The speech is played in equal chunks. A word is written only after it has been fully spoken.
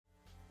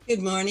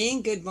Good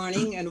morning,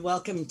 and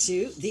welcome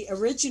to the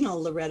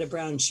original Loretta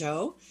Brown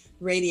Show,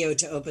 radio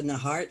to open the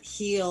heart,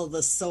 heal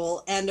the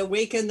soul, and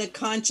awaken the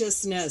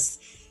consciousness.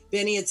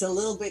 Benny, it's a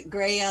little bit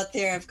gray out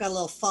there. I've got a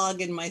little fog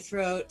in my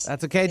throat.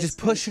 That's okay. It's Just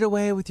been, push it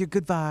away with your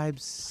good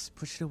vibes.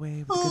 Push it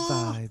away with the good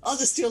I'll vibes.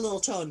 just do a little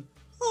tone.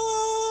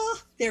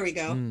 There we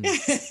go. I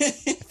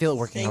feel it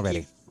working Thank you.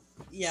 already.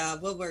 Yeah,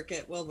 we'll work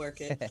it. We'll work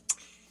it.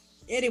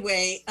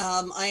 Anyway,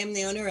 I am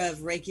the owner of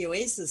Reiki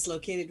Oasis,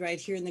 located right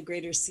here in the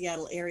greater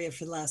Seattle area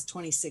for the last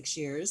 26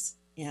 years.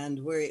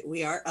 And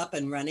we are up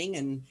and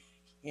running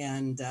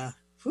and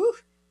whew,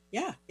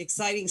 yeah,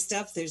 exciting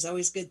stuff. There's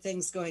always good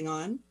things going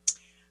on.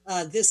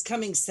 This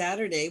coming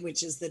Saturday,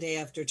 which is the day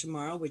after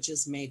tomorrow, which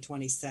is May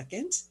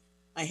 22nd,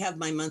 I have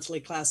my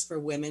monthly class for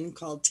women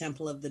called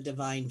Temple of the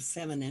Divine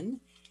Feminine.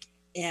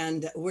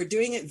 And we're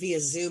doing it via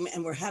Zoom,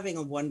 and we're having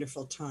a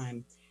wonderful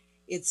time.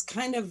 It's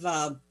kind of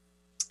a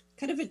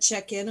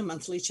check-in, a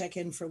monthly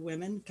check-in for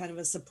women, kind of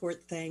a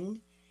support thing.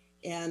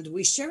 And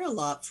we share a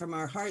lot from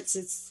our hearts.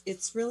 It's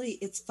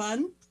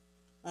fun.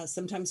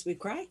 Sometimes we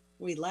cry,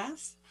 we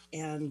laugh,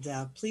 and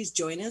please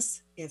join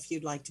us if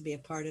you'd like to be a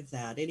part of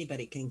that.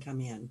 Anybody can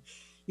come in.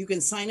 You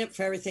can sign up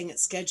for everything at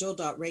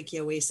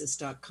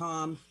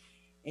schedule.reikioasis.com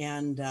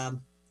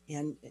and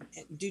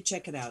do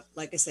check it out.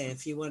 Like I say,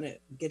 if you want to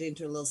get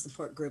into a little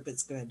support group,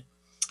 it's good.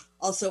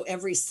 Also,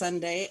 every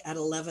Sunday at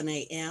 11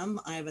 a.m.,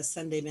 I have a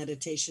Sunday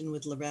meditation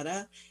with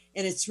Loretta,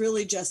 and it's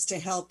really just to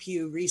help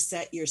you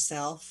reset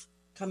yourself,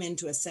 come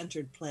into a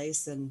centered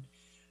place, and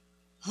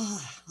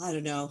I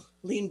don't know,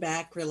 lean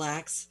back,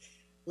 relax,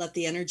 let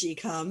the energy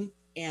come.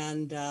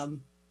 And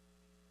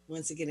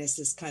once again, it's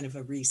just kind of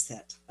a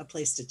reset, a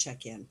place to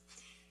check in.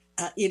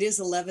 It is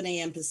 11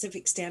 a.m.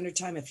 Pacific Standard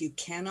Time. If you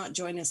cannot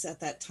join us at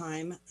that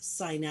time,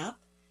 sign up,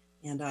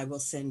 and I will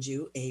send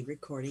you a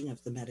recording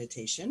of the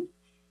meditation,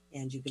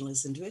 and you can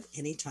listen to it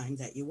anytime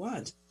that you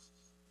want.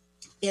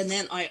 And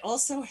then I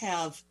also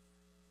have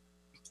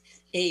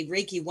a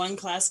Reiki 1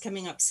 class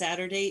coming up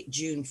Saturday,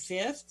 June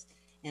 5th.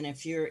 And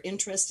if you're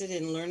interested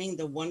in learning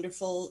the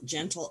wonderful,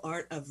 gentle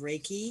art of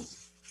Reiki,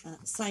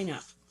 sign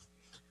up.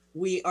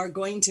 We are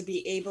going to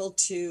be able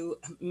to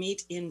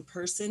meet in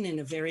person in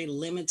a very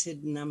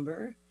limited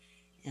number,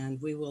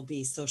 and we will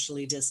be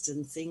socially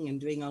distancing and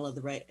doing all of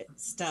the right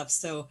stuff.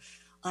 So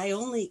I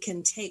only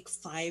can take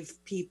 5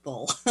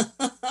 people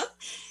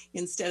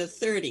instead of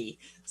 30.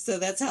 So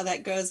that's how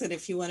that goes. And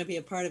if you want to be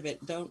a part of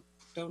it, don't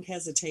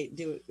hesitate.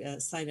 Do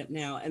sign up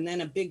now. And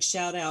then a big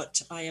shout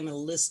out. I am a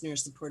listener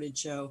supported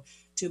show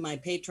to my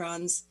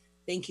patrons.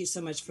 Thank you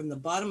so much from the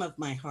bottom of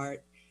my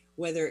heart.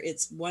 Whether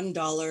it's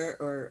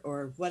 $1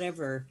 or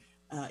whatever,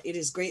 it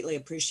is greatly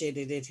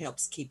appreciated. It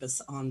helps keep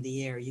us on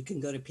the air. You can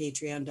go to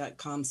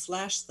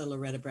patreon.com/The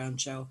Loretta Brown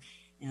Show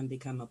and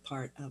become a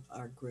part of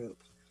our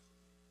group.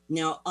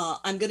 Now,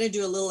 I'm going to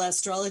do a little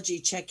astrology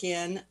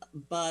check-in,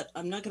 but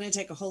I'm not going to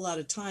take a whole lot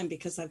of time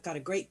because I've got a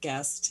great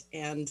guest,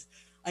 and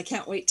I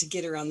can't wait to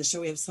get her on the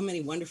show. We have so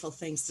many wonderful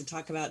things to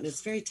talk about, and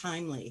it's very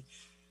timely.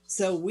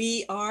 So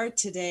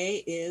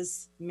today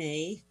is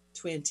May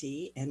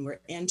 20, and we're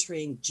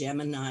entering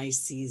Gemini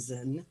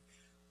season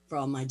for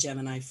all my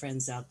Gemini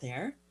friends out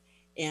there.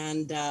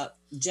 And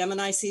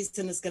Gemini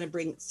season is going to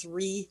bring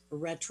 3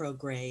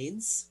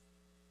 retrogrades.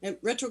 And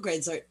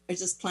retrogrades are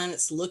just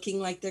planets looking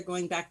like they're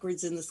going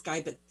backwards in the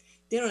sky, but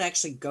they don't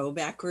actually go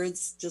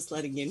backwards, just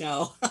letting you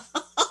know.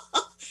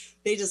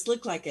 They just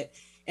look like it.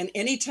 And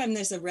anytime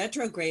there's a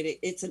retrograde,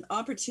 it's an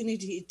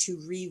opportunity to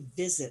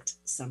revisit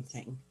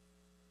something.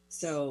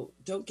 So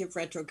don't give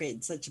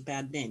retrograde such a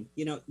bad name.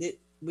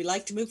 We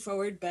like to move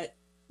forward, but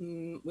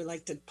we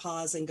like to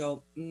pause and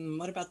go,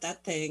 what about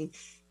that thing?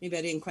 Maybe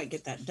I didn't quite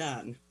get that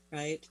done,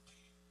 right?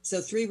 So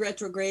 3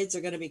 retrogrades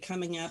are going to be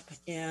coming up.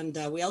 And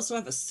we also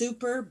have a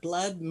super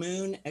blood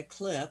moon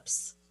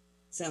eclipse.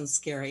 Sounds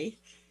scary,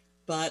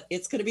 but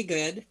it's going to be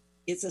good.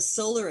 It's a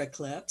solar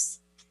eclipse.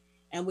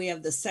 And we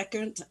have the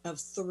second of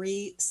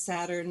 3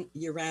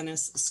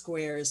 Saturn-Uranus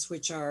squares,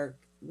 which are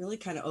really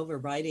kind of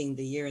overriding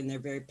the year, and they're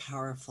very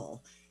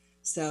powerful.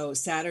 So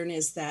Saturn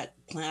is that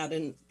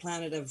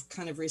planet of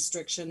kind of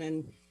restriction,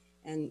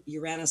 and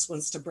Uranus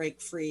wants to break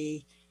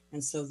free.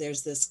 And so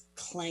there's this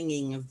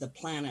clanging of the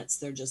planets.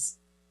 They're just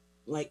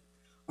like,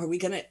 are we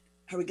gonna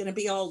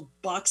be all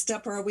boxed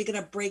up, or are we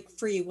gonna break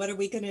free? What are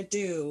we gonna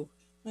do?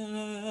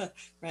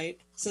 Right?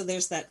 So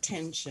there's that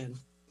tension.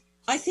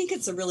 I think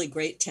it's a really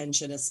great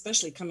tension,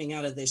 especially coming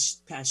out of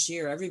this past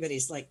year.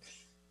 Everybody's like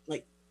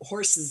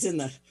horses in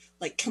the,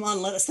 like, come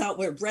on, let us out.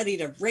 We're ready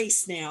to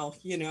race now,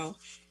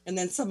 And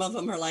then some of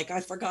them are like, I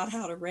forgot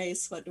how to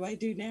race. What do I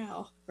do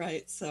now?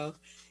 Right? So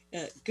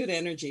good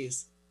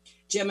energies.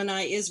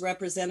 Gemini is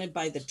represented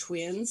by the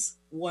twins.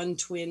 One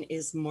twin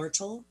is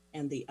mortal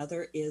and the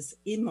other is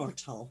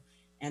immortal.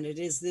 And it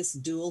is this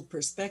dual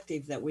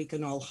perspective that we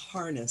can all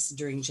harness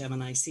during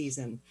Gemini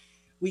season.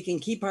 We can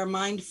keep our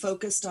mind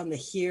focused on the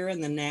here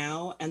and the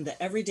now and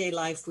the everyday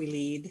life we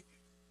lead,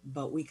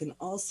 but we can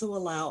also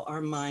allow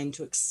our mind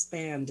to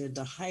expand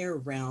into higher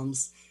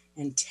realms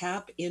and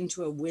tap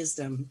into a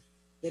wisdom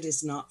that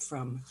is not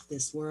from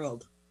this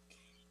world.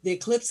 The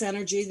eclipse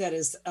energy that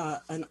is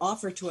an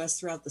offer to us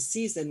throughout the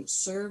season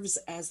serves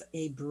as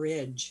a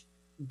bridge,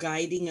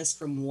 guiding us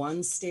from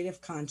one state of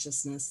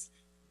consciousness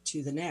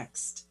to the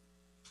next.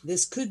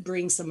 This could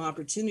bring some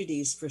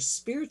opportunities for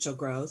spiritual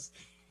growth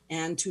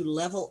and to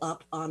level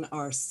up on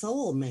our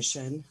soul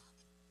mission,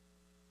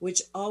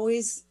 which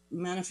always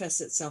manifests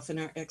itself in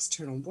our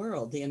external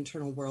world. The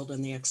internal world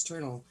and the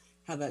external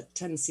have a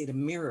tendency to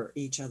mirror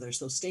each other.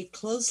 So stay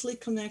closely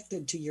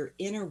connected to your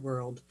inner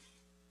world,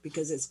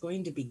 because it's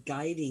going to be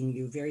guiding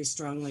you very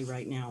strongly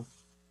right now.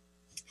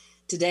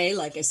 Today,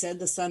 like I said,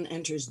 the sun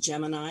enters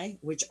Gemini,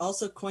 which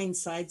also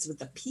coincides with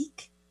the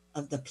peak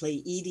of the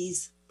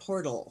Pleiades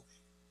portal.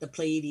 The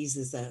Pleiades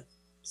is a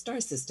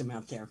star system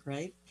out there,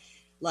 right?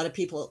 A lot of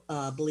people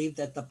believe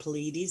that the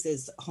Pleiades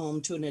is home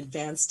to an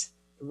advanced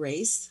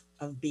race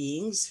of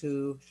beings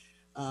who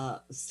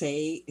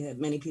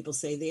many people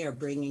say they are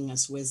bringing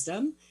us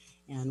wisdom.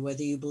 And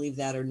whether you believe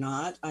that or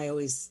not, I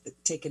always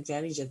take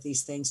advantage of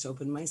these things to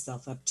open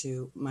myself up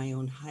to my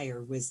own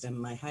higher wisdom,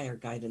 my higher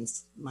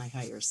guidance, my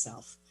higher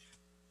self.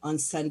 On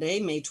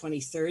Sunday, May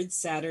 23rd,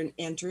 Saturn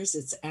enters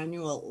its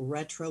annual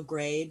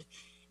retrograde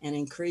and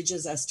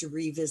encourages us to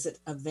revisit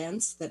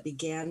events that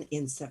began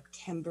in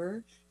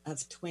September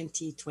of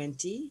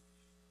 2020.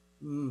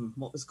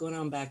 What was going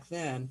on back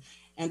then?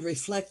 And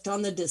reflect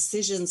on the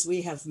decisions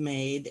we have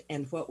made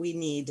and what we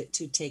need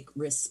to take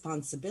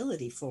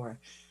responsibility for.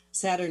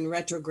 Saturn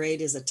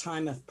retrograde is a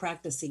time of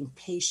practicing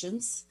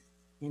patience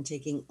and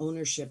taking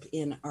ownership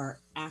in our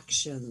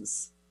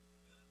actions.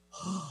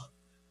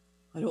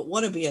 I don't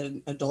want to be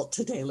an adult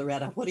today,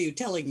 Loretta. What are you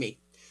telling me?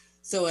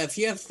 So if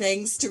you have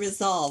things to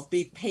resolve,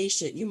 be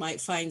patient. You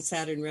might find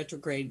Saturn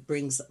retrograde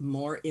brings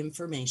more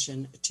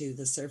information to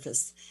the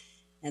surface.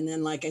 And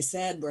then, like I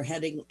said, we're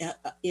heading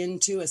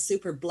into a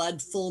super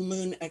blood full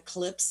moon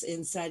eclipse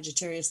in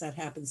Sagittarius. That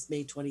happens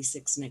May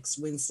 26th, next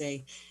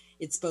Wednesday.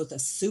 It's both a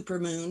super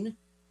moon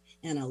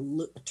and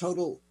a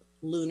total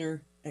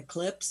lunar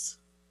eclipse.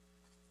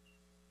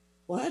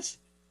 What?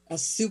 A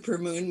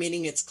supermoon,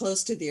 meaning it's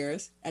close to the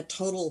Earth, a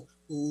total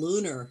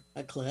lunar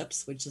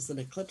eclipse, which is an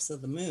eclipse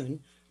of the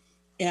moon.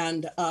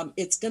 And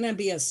it's going to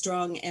be a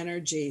strong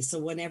energy. So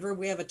whenever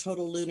we have a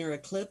total lunar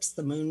eclipse,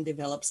 the moon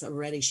develops a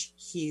reddish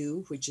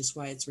hue, which is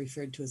why it's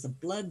referred to as a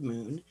blood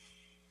moon.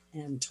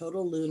 And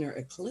total lunar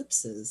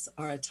eclipses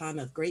are a time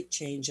of great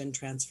change and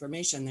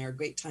transformation. They're a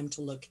great time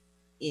to look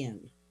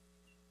in,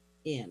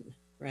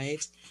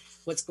 right?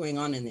 What's going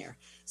on in there.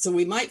 So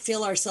we might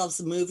feel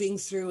ourselves moving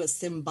through a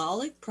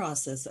symbolic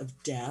process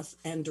of death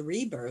and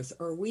rebirth,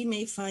 or we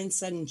may find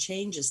sudden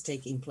changes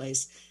taking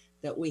place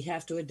that we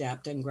have to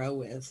adapt and grow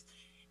with.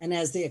 And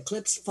as the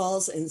eclipse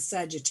falls in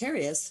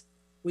Sagittarius,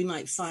 we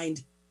might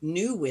find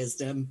new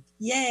wisdom,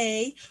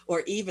 yay,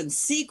 or even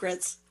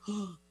secrets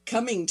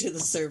coming to the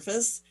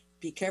surface.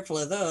 Be careful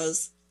of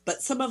those,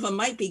 but some of them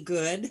might be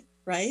good,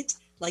 right?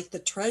 Like the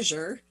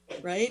treasure,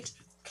 right?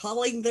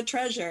 Calling the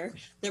treasure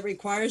that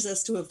requires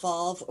us to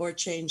evolve or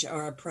change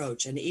our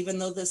approach. And even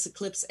though this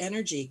eclipse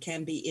energy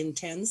can be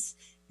intense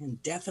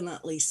and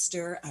definitely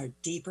stir our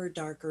deeper,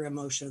 darker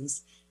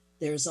emotions,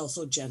 there's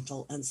also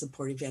gentle and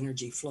supportive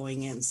energy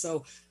flowing in.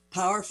 So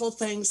powerful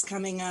things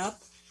coming up.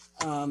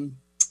 I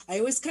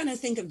always kind of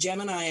think of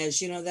Gemini as,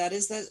 that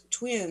is the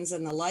twins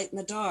and the light and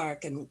the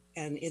dark. And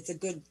it's a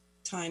good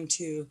time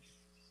to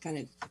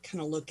kind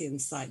of look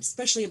inside,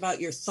 especially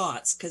about your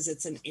thoughts, because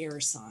it's an air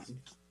sign.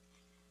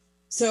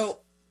 So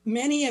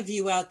many of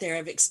you out there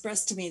have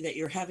expressed to me that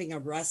you're having a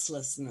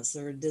restlessness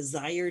or a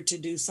desire to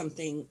do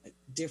something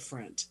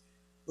different.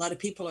 A lot of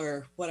people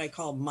are what I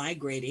call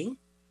migrating,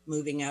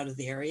 moving out of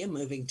the area,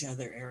 moving to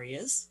other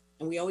areas.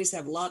 And we always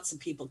have lots of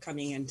people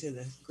coming into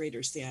the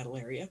greater Seattle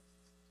area.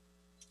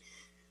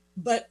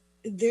 But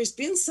there's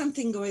been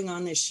something going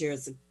on this year.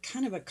 It's a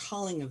kind of a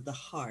calling of the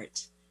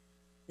heart.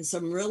 And so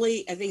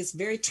I think it's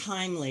very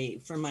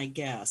timely for my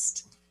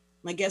guest.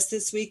 My guest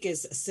this week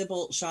is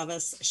Sybil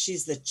Chavez.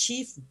 She's the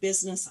Chief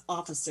Business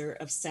Officer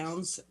of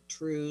Sounds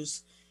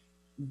True's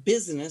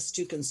Business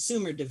to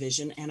Consumer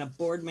Division and a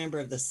board member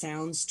of the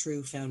Sounds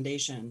True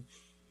Foundation.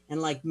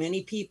 And like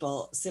many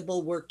people,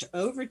 Sybil worked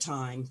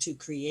overtime to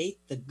create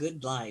the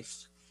good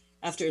life.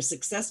 After a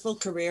successful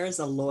career as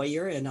a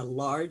lawyer in a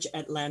large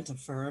Atlanta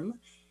firm,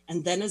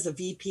 and then as a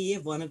VP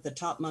of one of the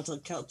top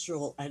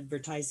multicultural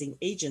advertising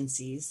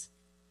agencies,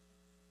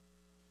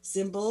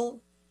 Sybil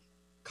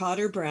caught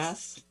her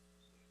breath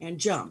and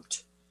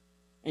jumped.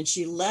 And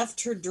she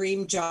left her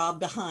dream job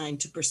behind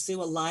to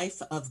pursue a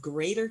life of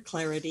greater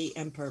clarity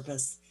and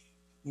purpose.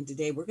 And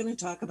today we're going to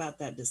talk about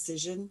that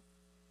decision,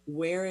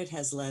 where it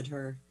has led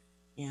her,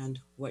 and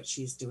what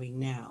she's doing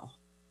now.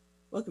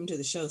 Welcome to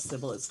the show,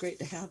 Sybil. It's great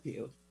to have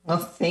you. Well,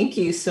 thank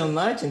you so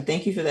much. And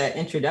thank you for that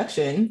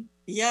introduction.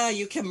 Yeah,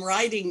 you came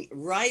right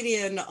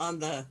in on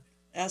the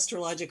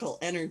astrological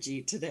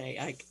energy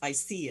today. I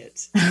see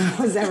it.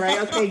 Is that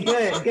right? Okay,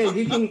 good.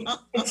 You can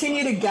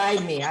continue to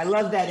guide me. I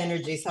love that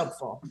energy. It's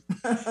helpful.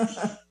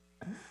 I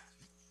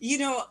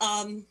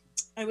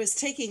was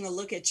taking a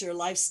look at your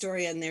life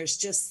story, and there's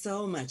just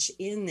so much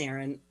in there.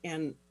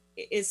 And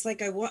it's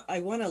like I want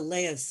to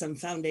lay some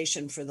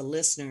foundation for the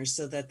listeners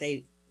so that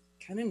they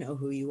kind of know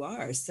who you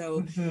are.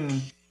 So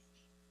Mhm.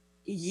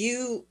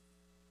 you,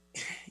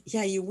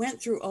 yeah, you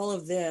went through all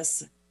of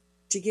this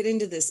to get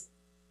into this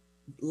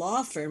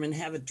law firm and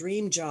have a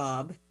dream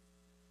job.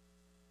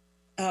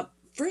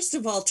 First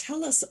of all,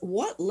 tell us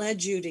what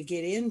led you to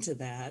get into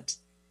that.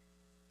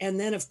 And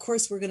then, of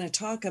course, we're going to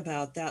talk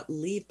about that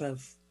leap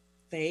of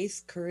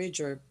faith,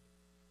 courage, or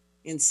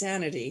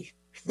insanity.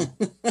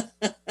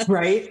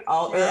 Right?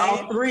 Or Right?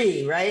 all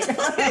three, right?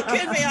 It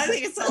could be. I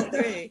think it's all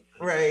three.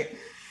 Right.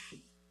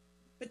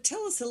 But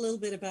tell us a little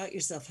bit about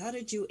yourself. How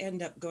did you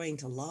end up going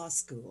to law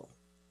school?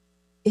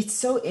 It's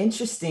so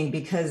interesting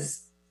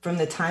because from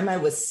the time I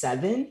was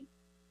 7,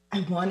 I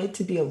wanted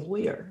to be a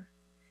lawyer.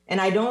 And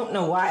I don't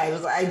know why.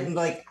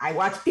 I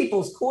watched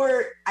People's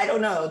Court. I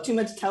don't know, too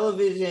much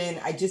television.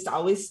 I just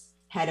always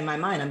had in my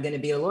mind, I'm going to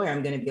be a lawyer.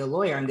 I'm going to be a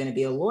lawyer. I'm going to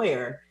be a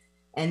lawyer.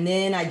 And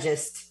then I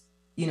just,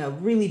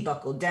 really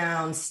buckled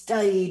down,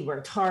 studied,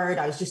 worked hard.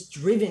 I was just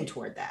driven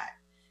toward that.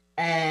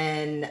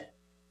 And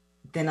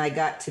then I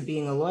got to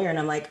being a lawyer and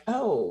I'm like,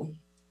 oh,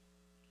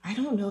 I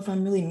don't know if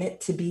I'm really meant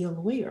to be a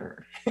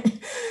lawyer.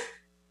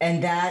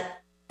 And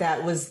that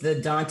was the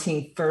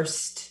daunting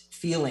first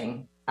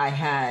feeling I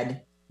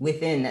had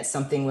within, that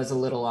something was a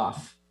little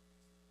off.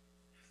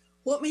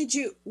 What made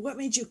you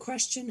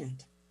question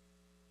it?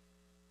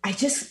 I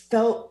just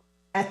felt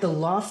at the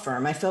law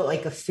firm, I felt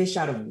like a fish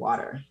out of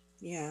water.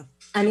 Yeah.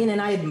 I mean, and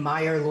I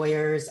admire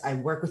lawyers. I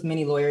work with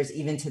many lawyers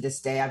even to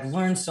this day. I've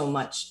learned so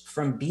much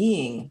from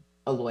being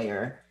a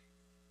lawyer.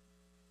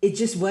 It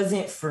just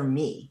wasn't for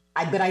me.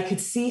 But I could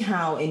see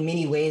how in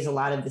many ways, a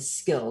lot of the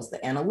skills,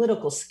 the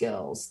analytical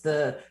skills,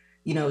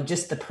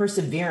 just the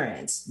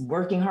perseverance,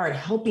 working hard,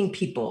 helping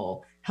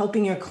people,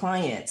 helping your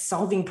clients,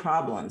 solving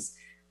problems.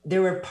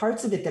 There were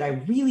parts of it that I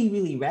really,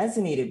 really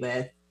resonated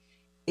with.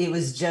 It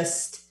was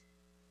just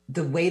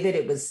the way that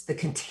it was, the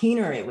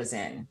container it was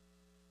in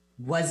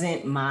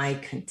wasn't my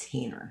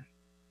container.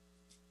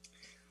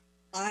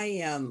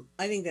 I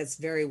think that's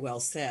very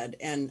well said.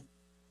 And,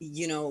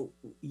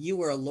 you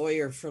were a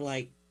lawyer for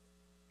like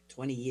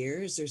 20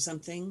 years or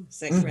something. Is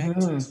that correct?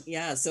 Mm-hmm.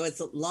 Yeah. So it's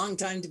a long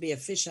time to be a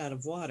fish out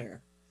of water.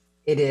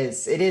 It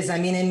is. It is. I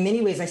mean, in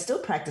many ways, I still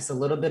practice a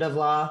little bit of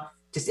law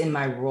just in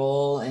my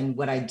role and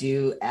what I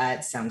do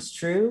at Sounds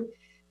True.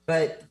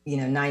 But,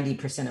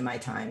 90% of my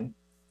time,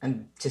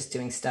 I'm just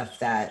doing stuff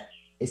that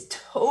is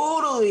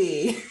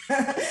totally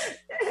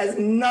has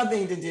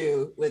nothing to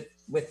do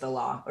with the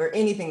law or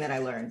anything that I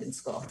learned in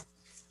school.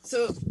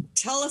 So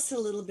tell us a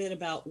little bit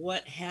about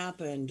what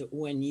happened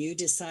when you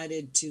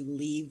decided to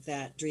leave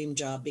that dream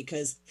job,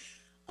 because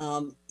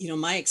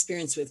my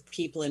experience with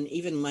people and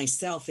even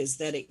myself is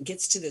that it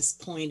gets to this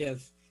point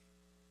of,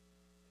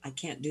 I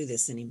can't do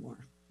this anymore.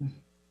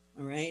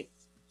 All right.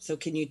 So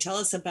can you tell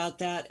us about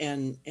that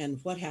and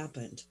what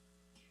happened?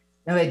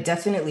 No, it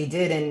definitely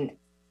did. And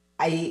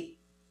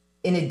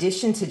in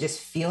addition to just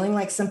feeling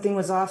like something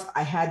was off,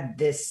 I had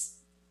this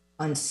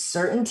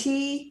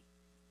uncertainty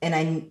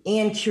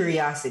and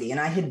curiosity. And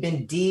I had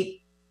been deep,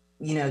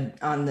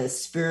 on the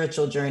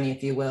spiritual journey,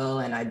 if you will.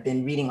 And I've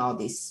been reading all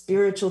these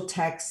spiritual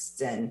texts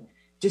and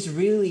just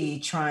really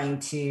trying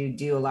to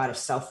do a lot of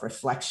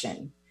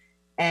self-reflection.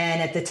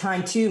 And at the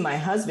time too, my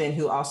husband,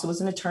 who also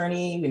was an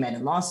attorney, we met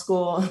in law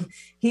school,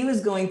 he was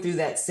going through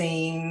that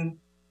same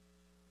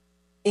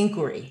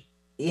inquiry,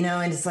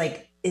 and it's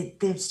like,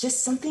 there's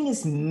just something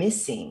is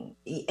missing.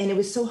 And it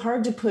was so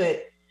hard to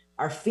put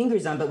our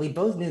fingers on, but we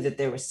both knew that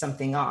there was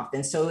something off.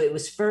 And so it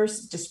was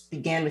first just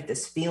began with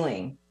this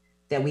feeling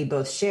that we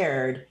both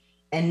shared.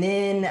 And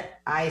then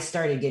I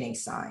started getting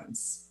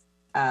signs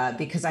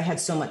because I had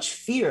so much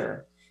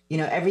fear.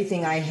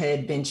 Everything I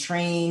had been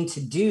trained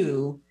to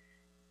do,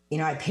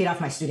 I paid off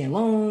my student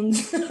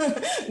loans.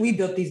 We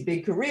built these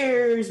big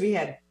careers.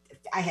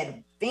 I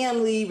had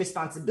family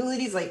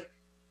responsibilities. Like,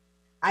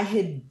 I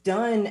had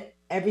done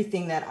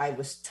everything that I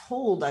was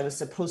told I was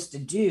supposed to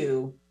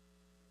do,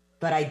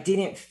 but I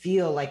didn't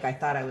feel like I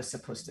thought I was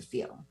supposed to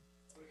feel.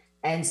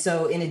 And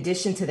so in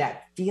addition to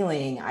that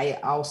feeling, I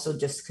also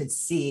just could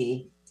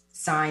see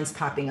signs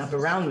popping up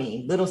around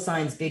me, little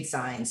signs, big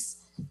signs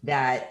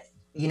that,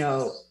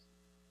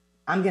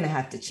 I'm going to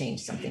have to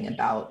change something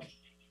about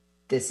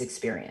this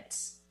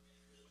experience.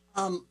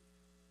 I'm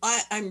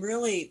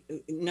really,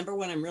 number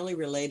one, I'm really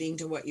relating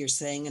to what you're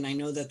saying. And I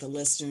know that the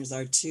listeners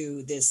are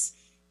too.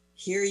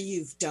 Here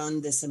you've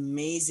done this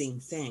amazing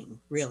thing,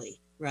 really,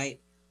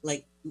 right?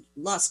 Like,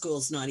 law school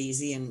is not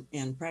easy,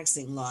 and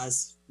practicing law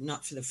is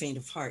not for the faint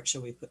of heart,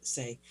 shall we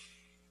say.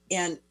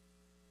 And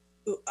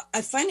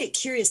I find it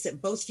curious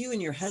that both you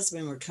and your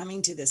husband were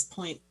coming to this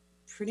point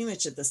pretty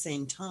much at the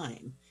same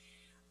time,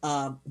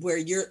 where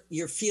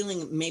you're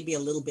feeling maybe a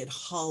little bit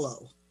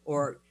hollow,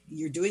 or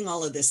you're doing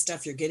all of this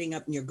stuff, you're getting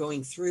up and you're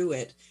going through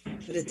it,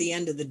 but at the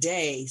end of the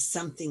day,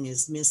 something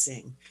is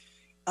missing.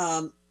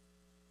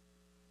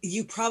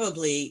 You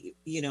probably,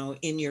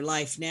 in your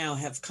life now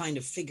have kind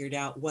of figured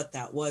out what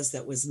that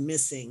was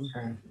missing.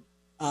 Sure.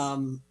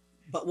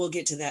 but we'll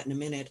get to that in a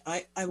minute.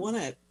 I want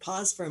to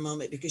pause for a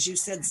moment because you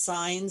said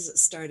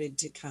signs started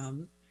to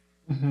come.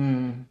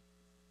 Mm-hmm.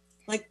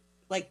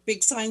 Like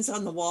big signs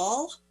on the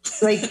wall?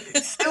 Like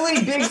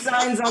silly big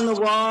signs on the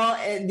wall.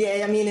 And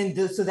yeah, I mean,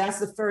 so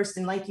that's the first.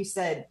 And like you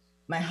said,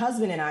 my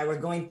husband and I were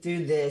going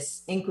through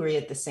this inquiry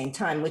at the same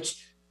time,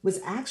 which was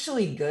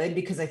actually good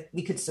because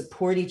we could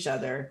support each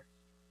other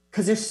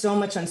because there's so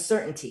much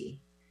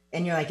uncertainty.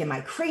 And you're like, am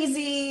I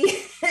crazy?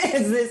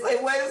 Is this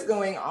like, what is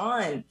going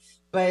on?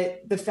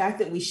 But the fact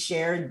that we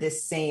shared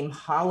this same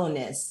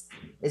hollowness,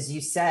 as you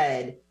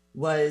said,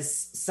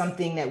 was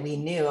something that we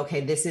knew,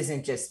 okay, this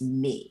isn't just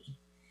me.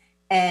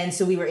 And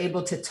so we were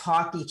able to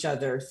talk each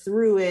other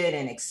through it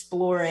and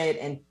explore it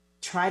and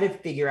try to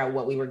figure out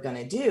what we were going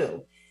to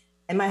do.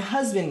 And my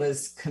husband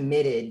was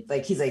committed.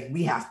 Like, he's like,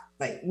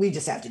 we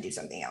just have to do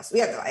something else.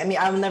 I mean,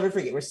 I'll never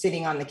forget. We're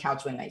sitting on the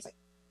couch one night.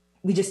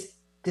 He's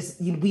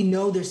like, we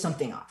know there's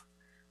something off.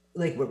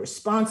 Like, we're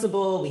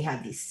responsible. We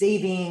have these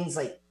savings.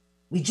 Like,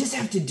 we just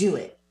have to do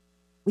it.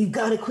 We've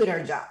got to quit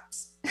our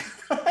jobs. I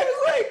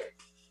was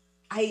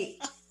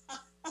like,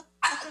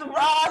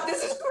 Rob,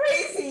 this is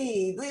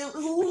crazy.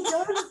 Who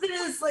does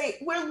this? Like,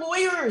 we're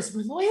lawyers.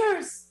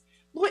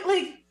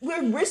 Like,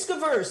 we're risk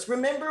averse.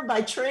 Remember,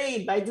 by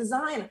trade, by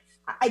design.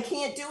 I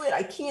can't do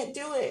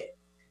it.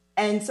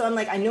 And so I'm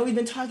like, I know we've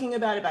been talking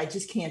about it, but I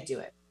just can't do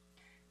it.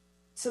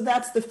 So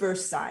that's the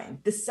first sign.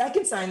 The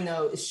second sign,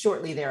 though, is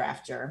shortly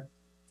thereafter.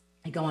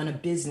 I go on a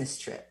business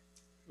trip.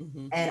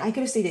 Mm-hmm. And I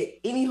could have stayed at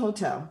any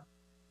hotel,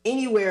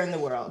 anywhere in the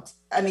world.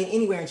 I mean,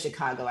 anywhere in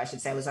Chicago, I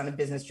should say. I was on a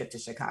business trip to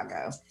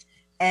Chicago.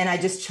 And I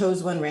just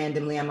chose one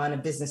randomly. I'm on a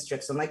business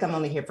trip. So I'm like, I'm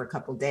only here for a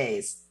couple of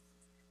days.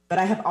 But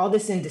I have all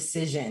this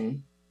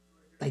indecision.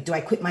 Like, do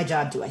I quit my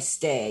job? Do I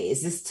stay?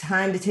 Is this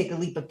time to take a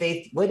leap of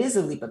faith? What is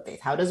a leap of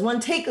faith? How does one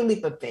take a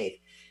leap of faith?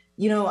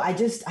 You know, I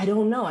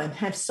don't know. I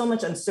have so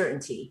much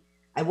uncertainty.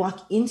 I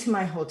walk into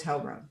my hotel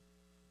room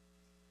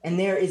and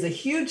there is a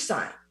huge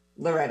sign,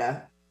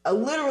 Loretta, a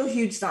literal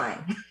huge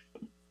sign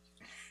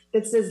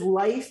that says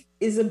life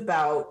is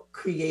about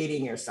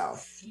creating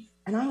yourself.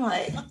 And I'm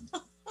like,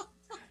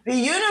 the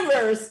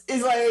universe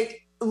is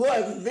like,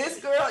 look,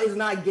 this girl is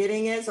not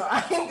getting it. So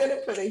I am going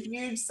to put a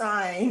huge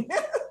sign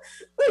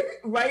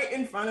like right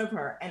in front of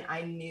her. And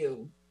I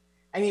knew,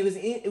 I mean,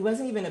 it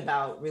wasn't even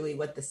about really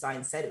what the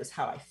sign said. It was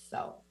how I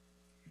felt,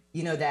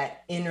 you know,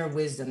 that inner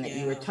wisdom that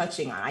you were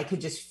touching on. I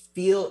could just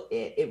feel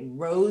it. It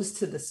rose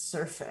to the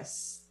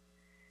surface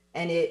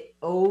and it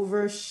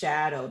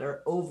overshadowed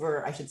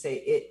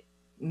it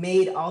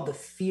made all the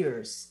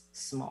fears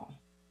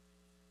small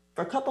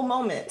for a couple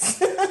moments,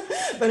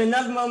 but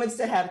enough moments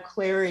to have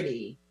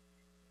clarity.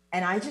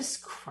 And I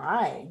just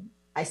cried.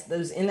 I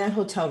was in that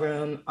hotel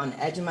room on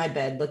the edge of my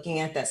bed looking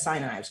at that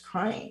sign and I was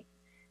crying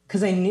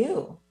because I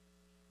knew.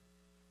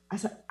 I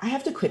said, I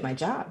have to quit my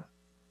job.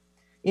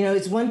 You know,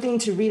 it's one thing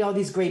to read all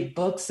these great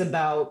books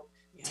about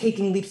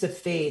taking leaps of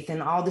faith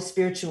and all the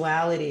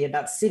spirituality,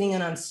 about sitting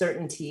in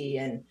uncertainty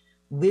and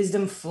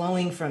wisdom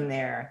flowing from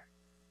there.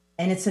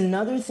 And it's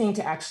another thing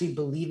to actually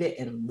believe it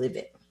and live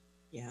it.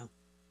 Yeah.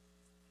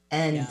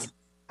 And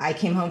I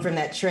came home from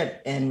that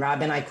trip and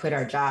Rob and I quit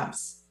our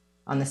jobs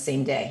on the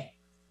same day.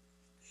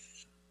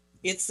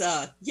 It's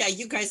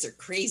you guys are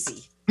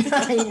crazy.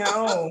 I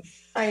know.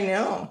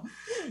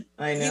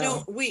 You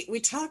know, we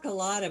talk a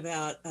lot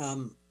about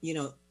you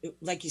know,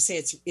 like you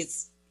say,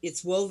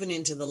 it's woven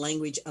into the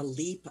language, a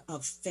leap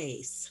of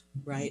faith,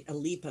 right? A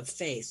leap of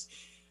faith.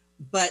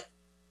 But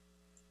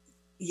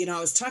you know,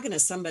 I was talking to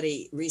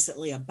somebody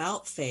recently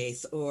about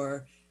faith,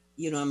 or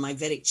you know, in my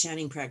Vedic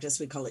chanting practice,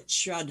 we call it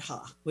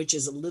Shraddha, which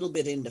is a little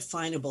bit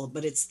indefinable,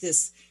 but it's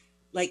this,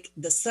 like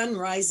the sun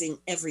rising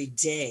every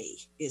day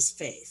is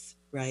faith,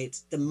 right?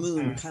 The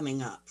moon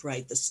coming up,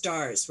 right? The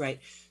stars, right?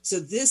 So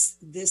this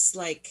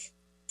like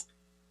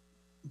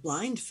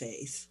blind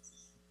faith,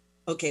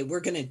 okay,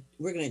 we're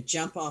gonna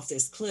jump off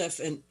this cliff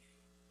and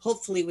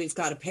hopefully we've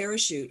got a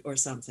parachute or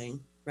something,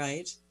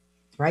 right?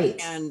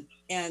 Right.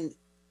 And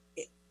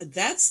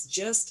that's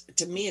just,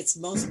 to me,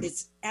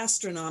 it's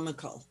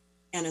astronomical.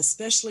 And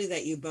especially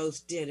that you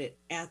both did it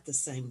at the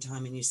same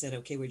time and you said,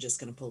 okay, we're just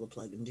going to pull the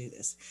plug and do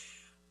this.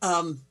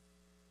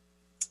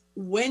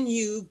 When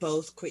you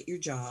both quit your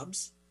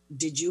jobs,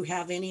 did you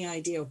have any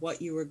idea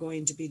what you were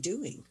going to be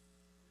doing?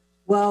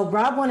 Well,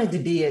 Rob wanted to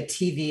be a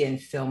TV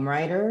and film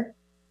writer.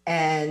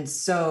 And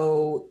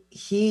so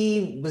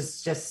he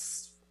was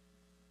just,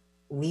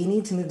 we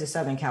need to move to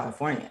Southern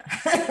California.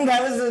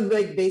 That was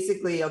like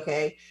basically,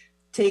 okay,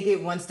 take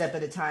it one step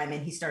at a time.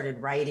 And he started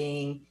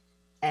writing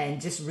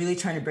and just really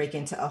trying to break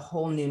into a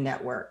whole new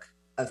network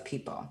of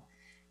people.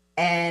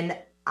 And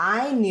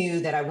I knew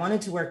that I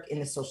wanted to work in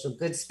the social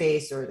good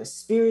space or the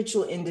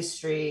spiritual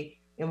industry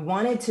and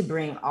wanted to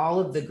bring all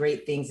of the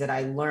great things that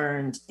I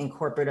learned in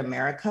corporate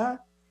America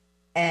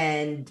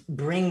and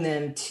bring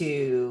them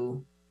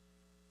to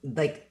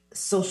like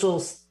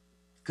social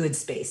good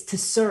space to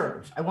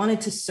serve. I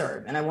wanted to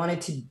serve and I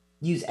wanted to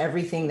use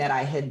everything that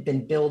I had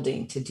been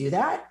building to do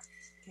that.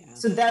 Yeah.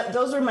 So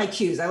those were my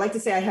cues. I like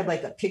to say I had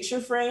like a picture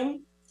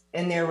frame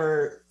and there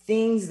were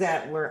things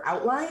that were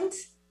outlined.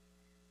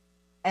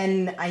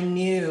 And I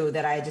knew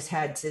that I just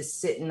had to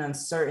sit in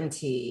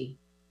uncertainty,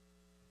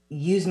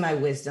 use my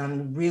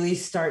wisdom, really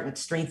start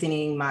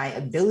strengthening my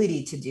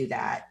ability to do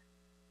that,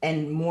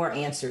 and more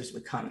answers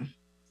would come.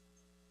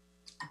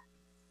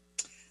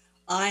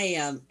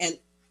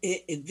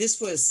 This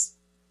was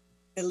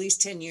at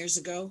least 10 years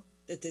ago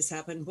that this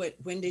happened.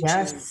 When did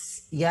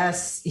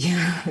Yes,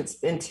 yeah, it's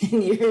been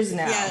 10 years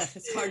now. Yeah,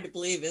 it's hard to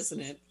believe,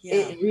 isn't it? Yeah.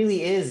 It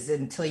really is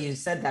until you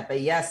said that,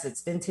 but yes,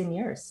 it's been 10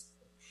 years.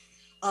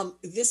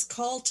 This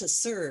call to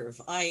serve,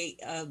 I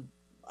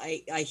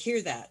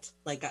hear that,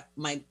 like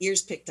my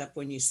ears picked up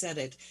when you said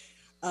it.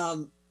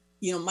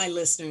 My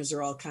listeners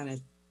are all kind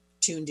of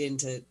tuned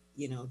into,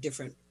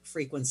 different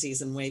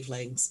frequencies and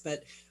wavelengths,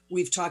 but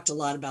we've talked a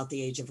lot about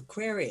the age of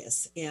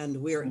Aquarius,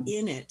 and we're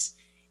in it.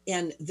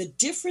 And the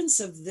difference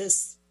of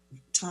this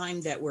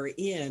time that we're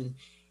in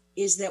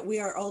is that we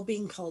are all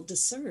being called to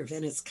serve,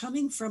 and it's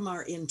coming from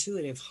our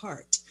intuitive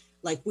heart.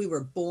 Like we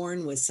were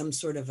born with some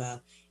sort of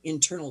a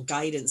internal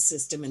guidance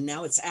system, and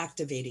now it's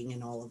activating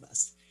in all of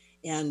us.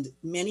 And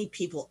many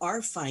people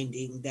are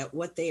finding that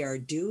what they are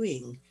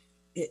doing,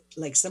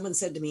 like someone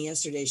said to me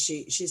yesterday,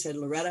 she said,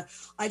 Loretta,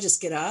 I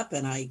just get up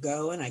and I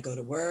go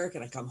to work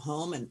and I come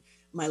home and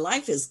my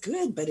life is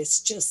good, but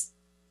it's just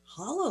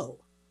hollow.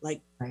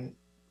 Like, right.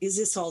 Is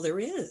this all there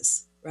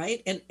is?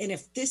 Right. And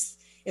if this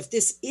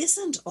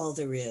isn't all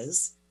there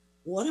is,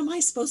 what am I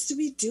supposed to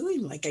be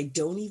doing? Like, I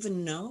don't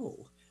even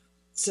know.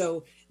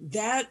 So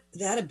that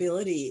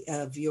ability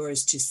of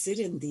yours to sit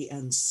in the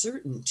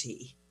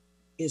uncertainty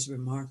is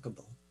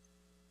remarkable,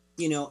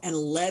 and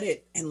let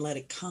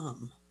it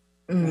come.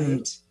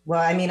 Right. Well,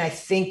 I mean, I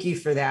thank you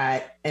for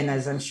that. And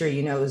as I'm sure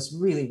you know, it was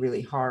really,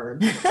 really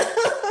hard.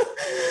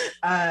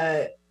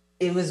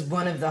 It was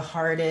one of the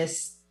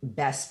hardest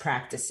best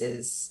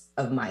practices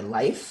of my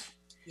life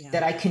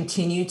that I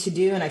continue to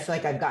do. And I feel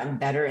like I've gotten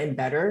better and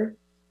better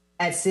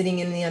at sitting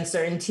in the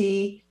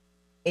uncertainty,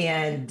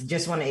 and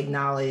just want to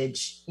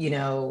acknowledge,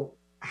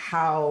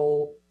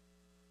 how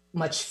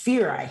much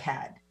fear I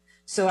had.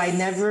 So I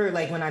never,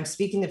 like when I'm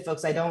speaking to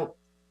folks, I don't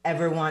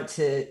ever want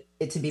it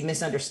to be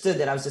misunderstood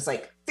that I was just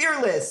like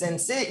fearless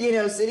and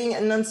sitting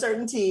in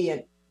uncertainty.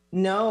 And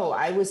no,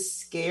 I was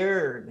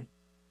scared.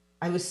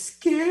 And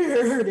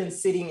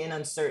sitting in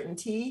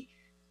uncertainty.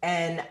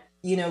 And,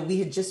 we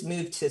had just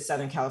moved to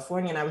Southern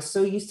California, and I was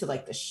so used to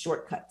like the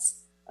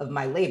shortcuts of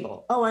my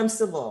label. Oh, I'm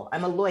civil.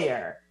 I'm a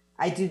lawyer.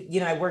 I do,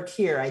 I work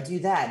here. I do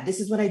that. This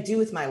is what I do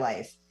with my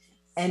life.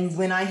 And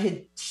when I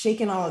had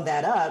shaken all of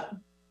that up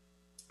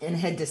and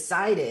had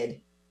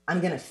decided I'm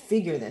going to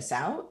figure this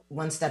out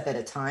one step at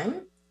a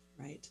time,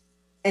 right,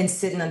 and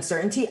sit in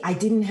uncertainty, I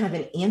didn't have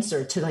an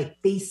answer to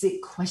like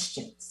basic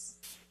questions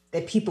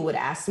that people would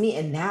ask me.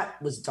 And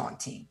that was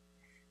daunting.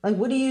 Like,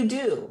 what do you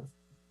do?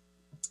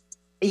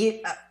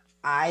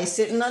 I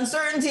sit in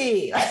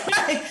uncertainty.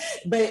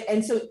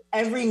 And so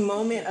every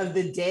moment of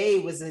the day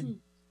was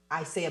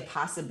a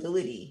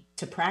possibility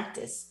to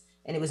practice.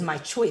 And it was my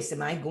choice.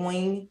 Am I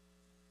going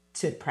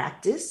to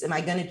practice? Am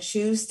I going to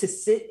choose to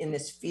sit in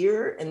this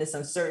fear and this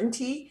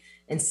uncertainty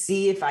and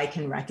see if I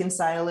can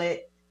reconcile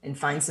it and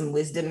find some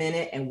wisdom in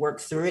it and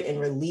work through it and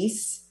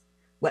release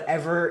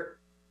whatever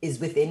is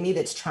within me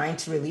that's trying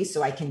to release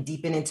so I can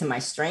deepen into my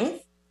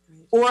strength?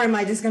 Or am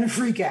I just going to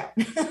freak out?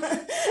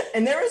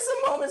 And there were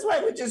some moments where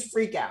I would just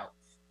freak out,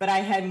 but I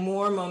had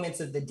more moments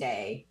of the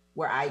day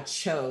where I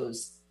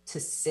chose to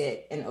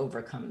sit and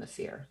overcome the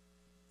fear.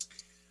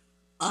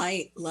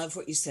 I love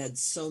what you said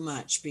so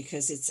much,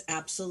 because it's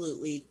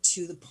absolutely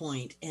to the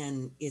point,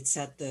 and it's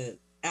at the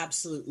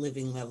absolute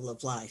living level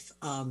of life.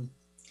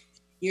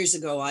 Years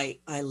ago,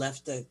 I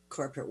left the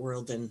corporate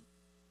world and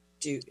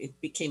it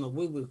became a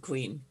woo-woo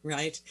queen,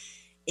 right?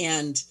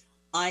 And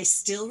I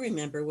still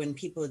remember when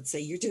people would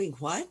say, "You're doing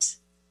what?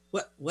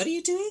 What are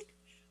you doing?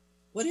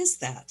 What is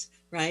that?"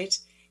 Right?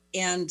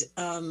 And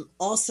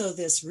also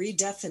this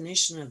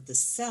redefinition of the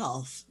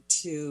self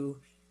to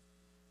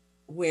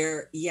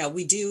where,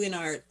 we do in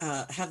our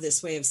have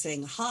this way of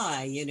saying,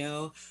 "Hi,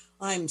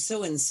 I'm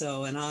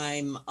so-and-so, and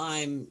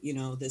I'm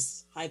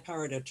this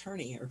high-powered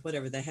attorney," or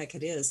whatever the heck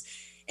it is.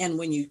 And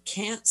when you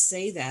can't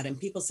say that, and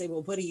people say,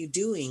 "Well, what are you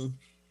doing?"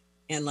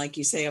 And like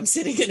you say, "I'm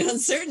sitting in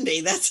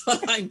uncertainty. That's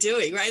what I'm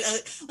doing," right?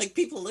 Like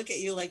people look at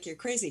you like you're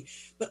crazy.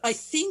 But I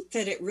think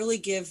that it really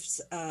gives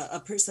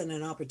a person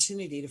an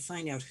opportunity to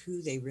find out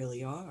who they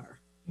really are.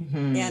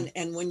 Mm-hmm.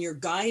 And when you're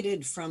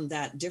guided from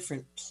that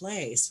different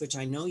place, which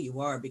I know you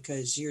are,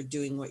 because you're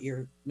doing what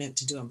you're meant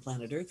to do on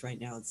planet Earth right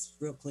now, it's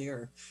real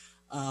clear,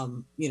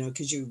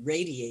 because you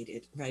radiate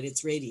it, right?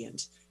 It's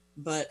radiant.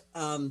 But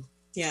I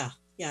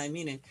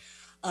mean it.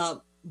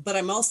 But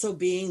I'm also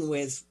being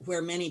with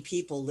where many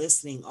people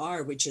listening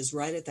are, which is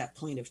right at that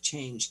point of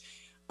change.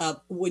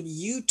 When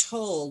you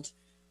told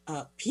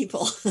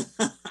people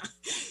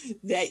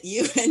that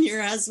you and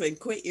your husband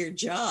quit your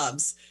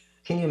jobs.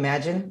 Can you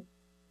imagine?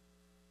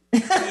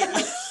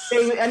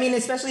 I mean,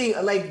 especially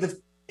like the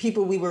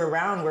people we were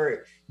around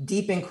were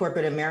deep in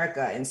corporate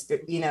America and,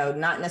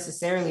 not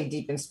necessarily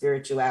deep in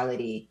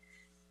spirituality.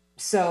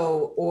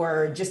 So,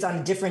 or just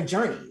on different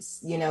journeys,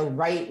 you know,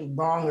 right,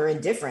 wrong, or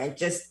indifferent,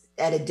 just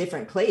at a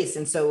different place.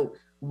 And so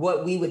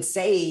what we would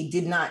say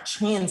did not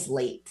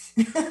translate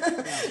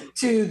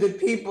to the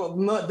people,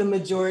 the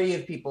majority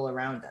of people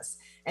around us.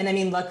 And I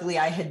mean, luckily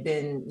I had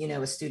been, you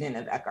know, a student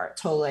of Eckhart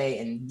Tolle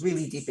and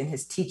really deep in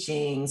his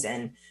teachings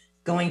and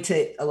going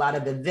to a lot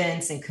of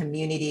events and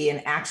community,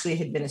 and actually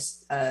had been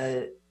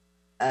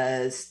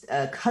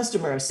a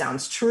customer of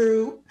Sounds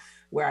True,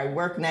 where I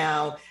work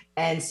now.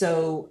 And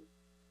so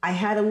I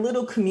had a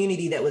little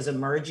community that was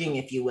emerging,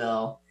 if you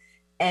will.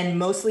 And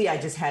mostly I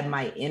just had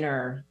my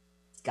inner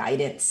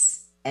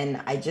guidance,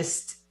 and I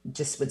just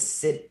would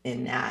sit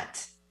in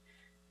that.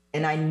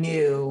 And I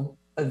knew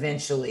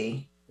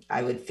eventually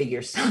I would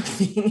figure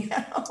something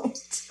out.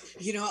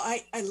 You know,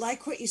 I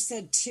like what you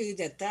said too,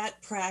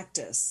 that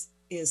practice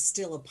is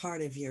still a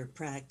part of your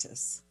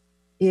practice.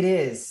 It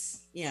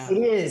is. Yeah. It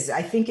is.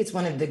 I think it's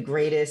one of the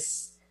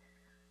greatest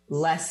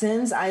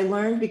lessons I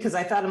learned, because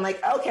I thought, I'm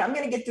like, okay, I'm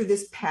going to get through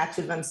this patch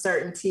of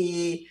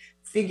uncertainty,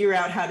 figure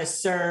out how to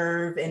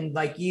serve and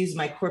like use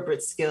my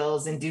corporate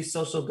skills and do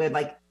social good,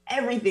 like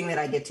everything that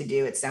I get to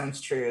do. It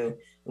Sounds True,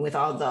 with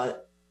all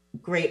the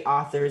great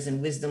authors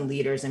and wisdom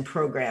leaders and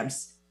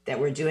programs that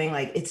we're doing.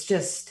 Like, it's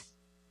just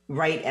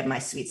right at my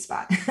sweet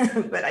spot.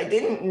 But I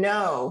didn't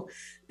know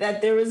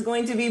that there was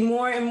going to be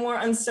more and more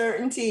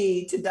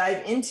uncertainty to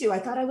dive into. I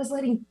thought I was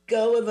letting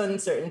go of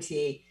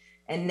uncertainty.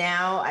 And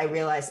now I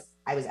realize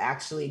I was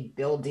actually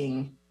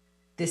building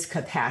this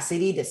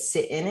capacity to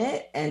sit in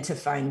it and to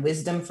find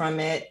wisdom from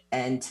it,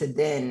 and to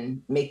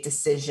then make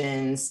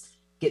decisions,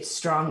 get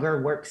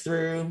stronger, work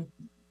through,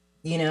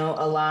 you know,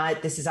 a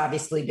lot. This has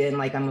obviously been,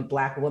 like, I'm a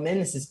Black woman.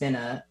 This has been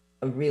a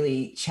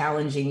really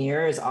challenging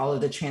year, as all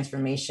of the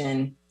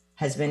transformation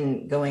has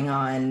been going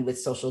on with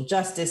social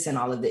justice and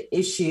all of the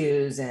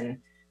issues, and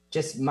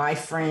just my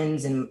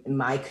friends and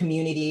my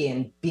community,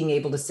 and being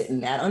able to sit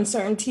in that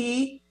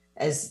uncertainty,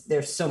 as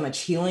there's so much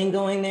healing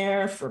going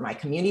there for my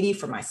community,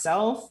 for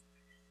myself.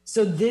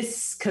 So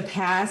this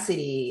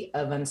capacity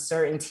of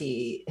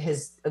uncertainty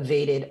has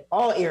evaded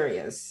all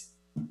areas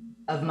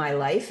of my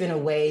life in a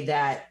way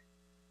that,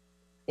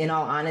 in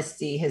all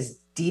honesty, has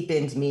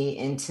deepened me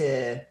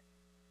into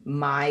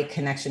my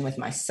connection with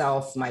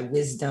myself, my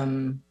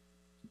wisdom,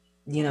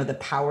 you know, the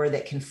power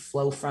that can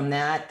flow from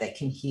that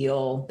can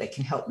heal, that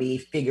can help me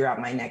figure out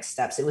my next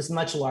steps. It was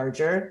much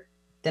larger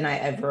than I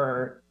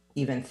ever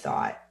even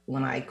thought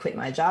when I quit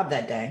my job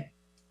that day.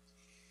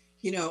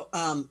 You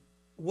know,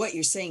 what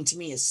you're saying to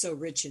me is so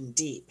rich and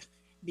deep,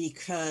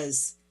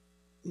 because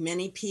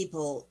many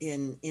people,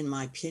 in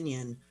my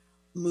opinion,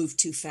 move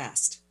too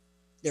fast.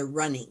 They're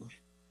running,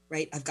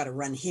 right? I've got to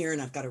run here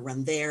and I've got to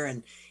run there.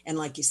 And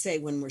like you say,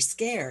 when we're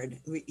scared,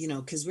 you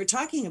know, because we're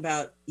talking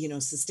about, you know,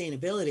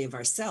 sustainability of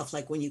ourself.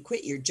 Like when you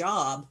quit your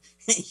job,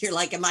 you're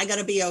like, am I going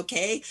to be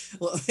okay?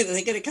 Well, are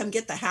they going to come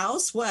get the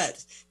house?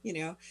 What, you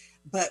know?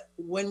 But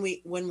when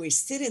we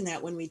sit in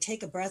that, when we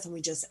take a breath and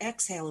we just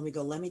exhale and we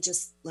go, let me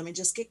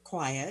just get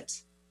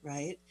quiet,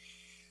 right?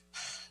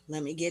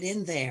 Let me get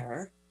in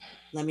there.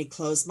 Let me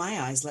close my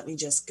eyes. Let me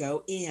just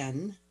go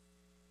in.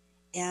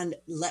 And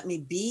let me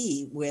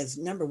be with,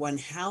 number one,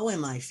 how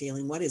am I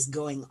feeling? What is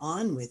going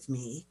on with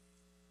me?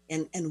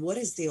 And what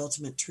is the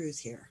ultimate truth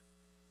here?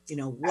 You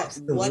know,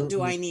 what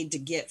do I need to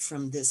get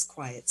from this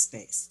quiet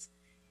space?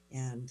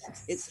 And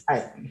it's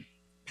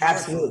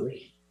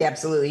absolutely.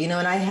 You know,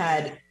 and I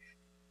had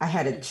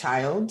a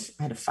child.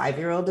 I had a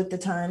 5-year-old at the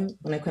time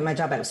when I quit my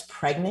job. I was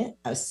pregnant.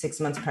 I was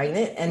 6 months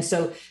pregnant. And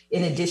so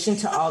in addition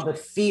to all the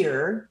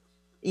fear,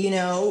 you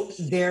know,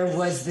 there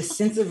was the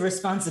sense of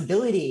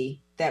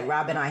responsibility that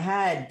Rob and I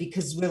had,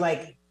 because we're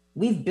like,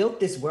 we've built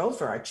this world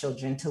for our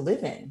children to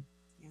live in,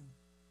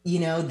 you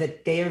know,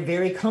 that they are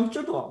very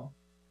comfortable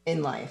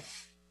in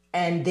life,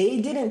 and they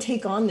didn't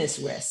take on this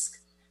risk.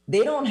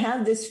 They don't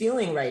have this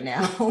feeling right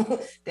now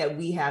that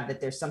we have,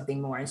 that there's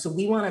something more. And so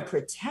we want to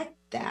protect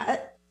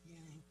that,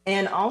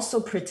 and also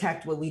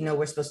protect what we know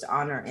we're supposed to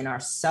honor in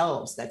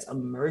ourselves that's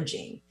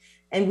emerging.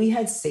 And we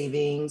had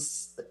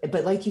savings,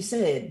 but like you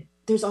said,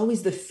 there's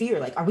always the fear,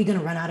 like, are we going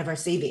to run out of our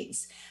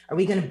savings? Are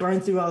we going to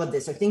burn through all of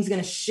this? Are things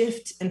going to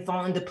shift and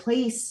fall into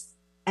place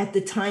at the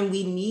time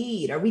we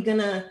need? Are we going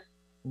to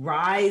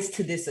rise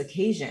to this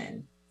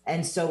occasion?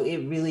 And so it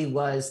really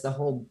was the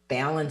whole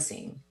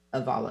balancing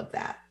of all of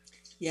that.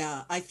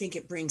 Yeah, I think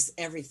it brings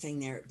everything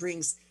there. It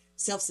brings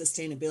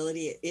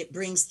self-sustainability. It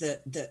brings the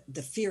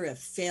fear of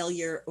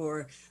failure,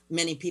 or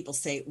many people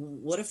say,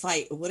 what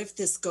if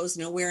this goes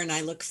nowhere and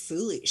I look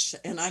foolish?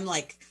 And I'm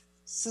like,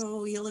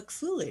 so you look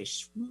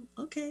foolish.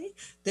 Okay.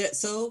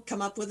 So come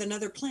up with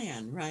another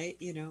plan, right?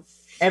 You know,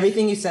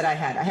 everything you said, I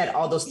had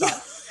all those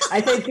thoughts. Yeah.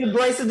 I think the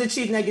voice of the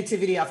chief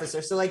negativity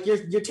officer. So like,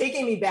 you're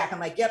taking me back. I'm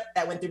like, yep,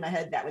 that went through my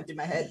head.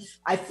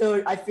 I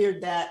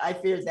feared that.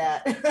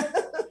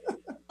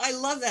 I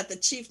love that. The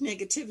chief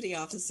negativity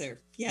officer.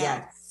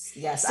 Yeah.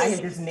 Yes. So, I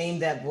have just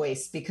named that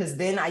voice, because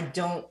then I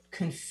don't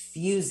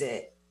confuse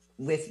it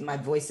with my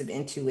voice of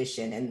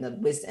intuition and the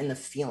wisdom and the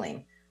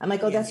feeling. I'm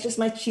like, that's just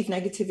my chief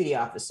negativity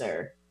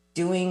officer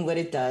doing what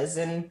it does.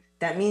 And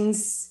that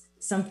means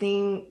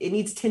something, it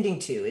needs tending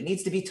to, it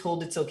needs to be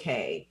told it's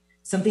okay.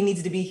 Something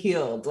needs to be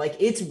healed. Like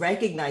it's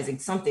recognizing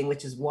something,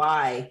 which is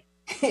why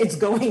it's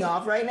going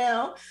off right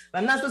now. But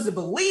I'm not supposed to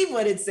believe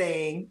what it's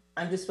saying.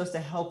 I'm just supposed to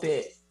help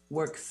it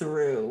work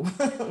through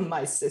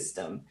my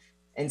system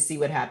and see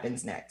what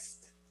happens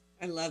next.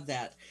 I love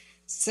that.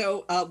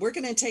 So we're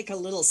going to take a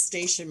little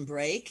station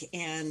break,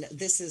 and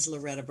this is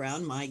Loretta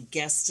Brown. My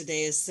guest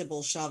today is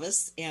Sybil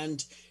Chavez,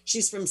 and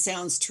she's from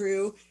Sounds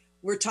True.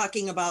 We're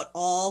talking about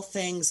all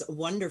things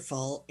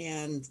wonderful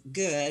and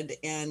good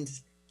and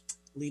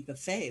leap of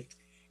faith.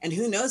 And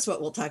who knows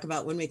what we'll talk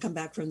about when we come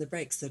back from the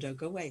break, so don't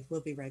go away.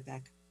 We'll be right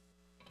back.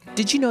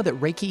 Did you know that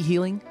Reiki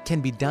healing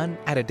can be done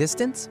at a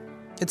distance?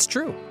 It's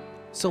true.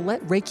 So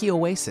let Reiki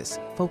Oasis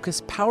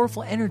focus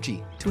powerful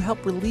energy to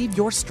help relieve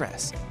your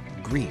stress,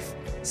 grief,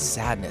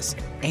 sadness,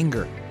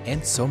 anger,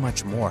 and so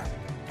much more.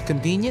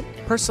 Convenient,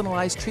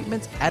 personalized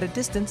treatments at a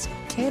distance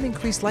can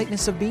increase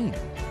lightness of being.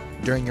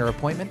 During your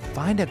appointment,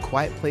 find a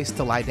quiet place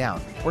to lie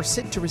down or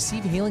sit to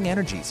receive healing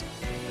energies.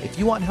 If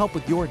you want help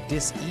with your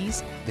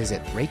dis-ease,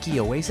 visit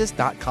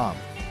ReikiOasis.com.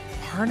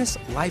 Harness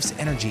life's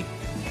energy.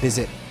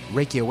 Visit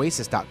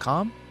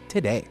ReikiOasis.com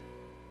today.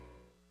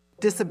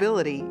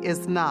 Disability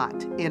is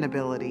not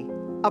inability.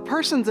 A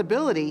person's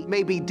ability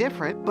may be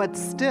different, but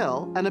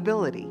still an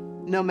ability.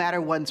 No matter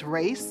one's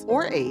race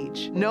or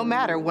age, no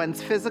matter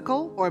one's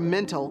physical or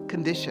mental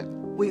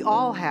condition, we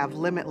all have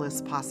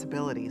limitless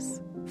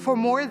possibilities. For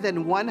more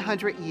than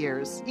 100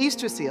 years,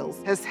 Easter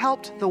Seals has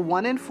helped the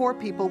 1 in 4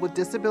 people with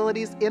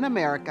disabilities in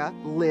America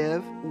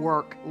live,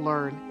 work,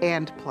 learn,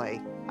 and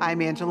play.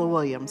 I'm Angela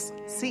Williams,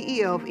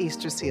 CEO of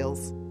Easter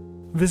Seals.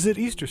 Visit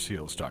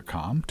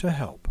easterseals.com to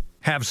help.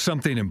 Have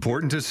something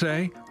important to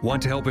say?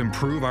 Want to help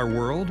improve our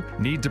world?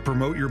 Need to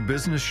promote your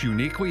business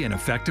uniquely and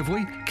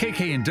effectively?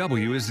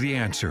 KKNW is the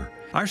answer.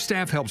 Our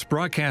staff helps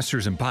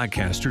broadcasters and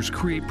podcasters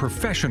create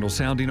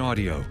professional-sounding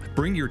audio.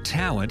 Bring your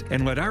talent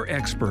and let our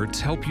experts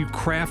help you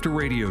craft a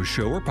radio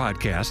show or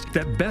podcast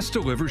that best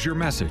delivers your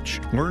message.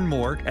 Learn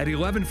more at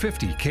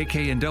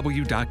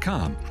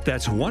 1150kknw.com.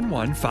 That's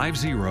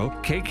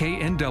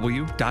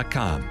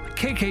 1150kknw.com.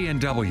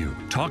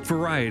 KKNW, talk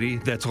variety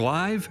that's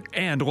live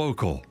and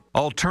local.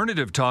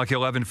 Alternative Talk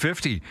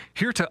 1150,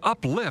 here to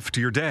uplift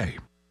your day.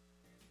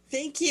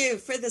 Thank you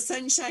for the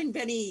sunshine,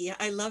 Benny.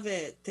 I love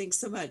it. Thanks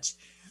so much.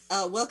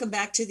 Welcome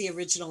back to the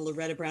original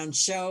Loretta Brown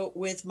Show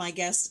with my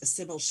guest,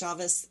 Sybil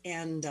Chavez,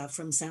 and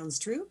from Sounds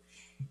True.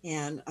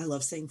 And I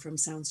love saying from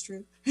Sounds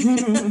True because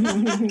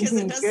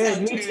it does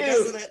sound true,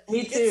 doesn't it?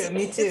 Me too.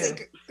 It's a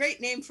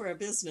great name for a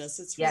business.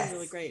 It's really,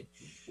 really great.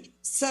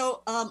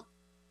 So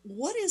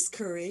what is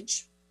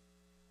courage?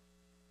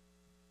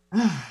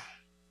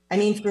 I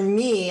mean, for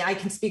me, I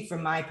can speak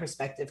from my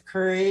perspective.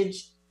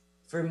 Courage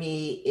for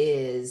me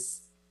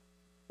is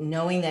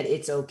knowing that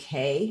it's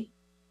okay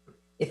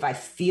if I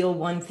feel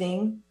one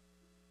thing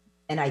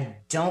and I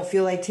don't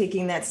feel like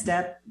taking that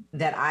step,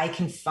 that I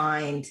can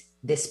find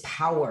this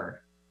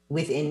power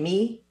within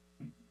me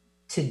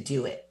to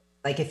do it.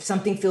 Like if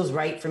something feels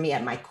right for me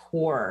at my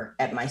core,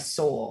 at my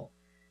soul,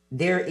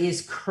 there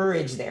is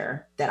courage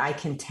there that I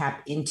can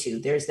tap into.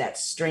 There's that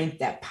strength,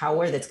 that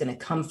power that's going to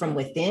come from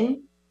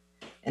within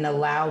and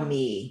allow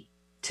me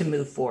to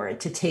move forward,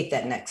 to take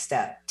that next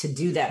step, to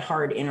do that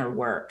hard inner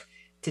work,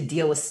 to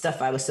deal with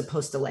stuff I was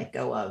supposed to let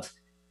go of.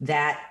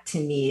 That to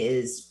me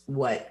is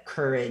what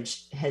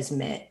courage has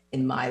meant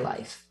in my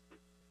life.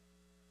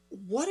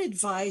 What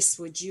advice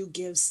would you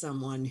give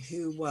someone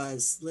who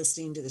was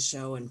listening to the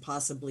show and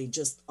possibly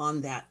just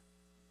on that,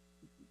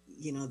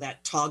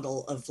 that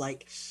toggle of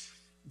like,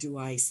 do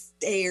I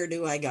stay or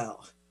do I go?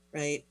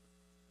 Right?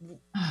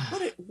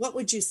 What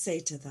would you say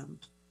to them?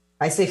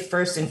 I say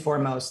first and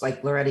foremost,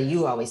 like Loretta,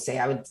 you always say,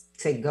 I would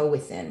say go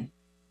within,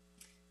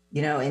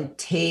 and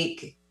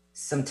take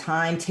some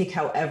time, take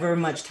however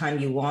much time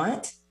you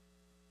want,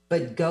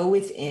 but go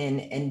within,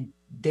 and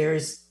there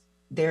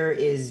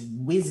is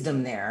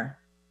wisdom there,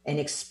 and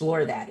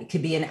explore that. It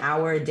could be an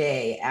hour a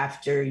day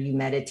after you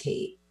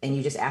meditate and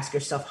you just ask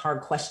yourself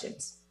hard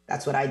questions.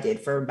 That's what I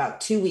did for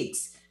about 2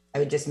 weeks. I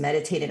would just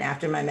meditate. And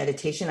after my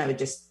meditation, I'd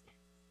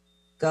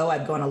go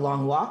on a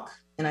long walk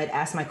and I'd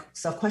ask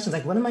myself questions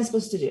like, what am I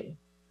supposed to do?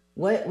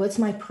 What's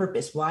my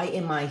purpose? Why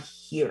am I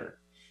here?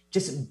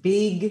 Just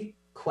big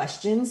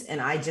questions.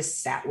 And I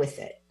just sat with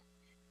it.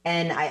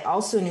 And I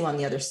also knew on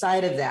the other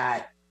side of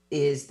that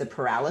is the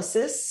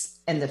paralysis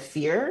and the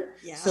fear.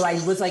 Yeah. So I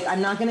was like,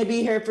 I'm not going to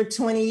be here for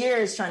 20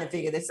 years trying to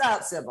figure this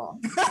out, Sybil.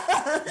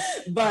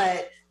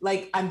 But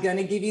like, I'm going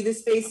to give you the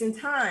space and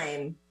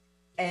time.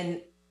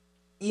 And,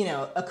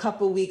 a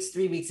couple weeks,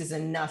 3 weeks is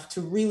enough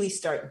to really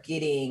start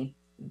getting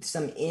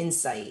some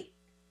insight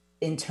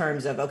in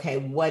terms of, okay,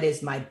 what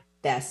is my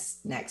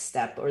best next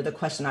step? Or the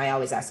question I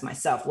always ask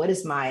myself, what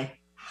is my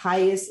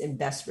highest and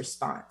best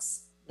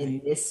response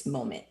in this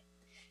moment?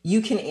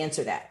 You can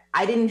answer that.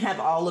 I didn't have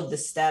all of the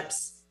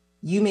steps.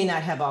 You may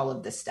not have all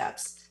of the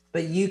steps,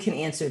 but you can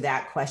answer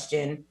that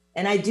question.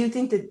 And I do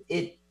think that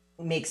it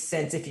makes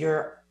sense if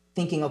you're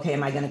thinking, okay,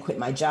 am I going to quit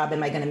my job?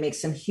 Am I going to make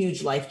some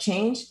huge life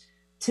change?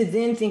 To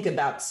then think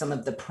about some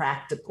of the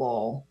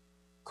practical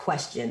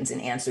questions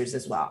and answers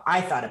as well.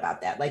 I thought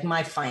about that. Like,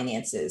 my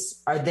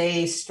finances, are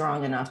they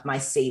strong enough? My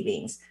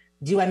savings,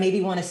 do I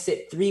maybe want to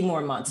sit 3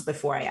 more months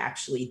before I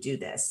actually do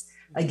this?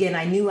 Again,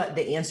 I knew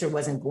the answer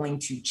wasn't going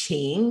to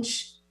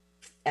change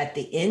at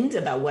the end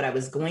about what I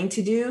was going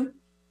to do,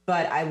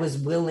 but I was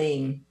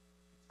willing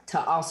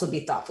to also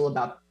be thoughtful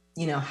about,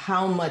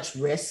 how much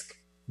risk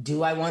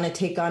do I want to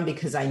take on?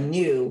 Because I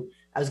knew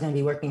I was going to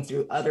be working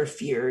through other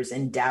fears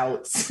and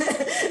doubts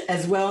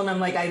as well. And I'm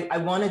like, I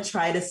want to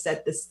try to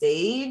set the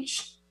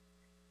stage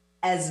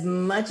as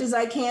much as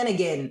I can.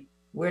 Again,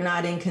 we're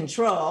not in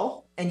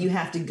control, and you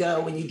have to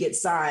go when you get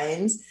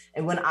signs.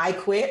 And when I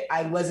quit,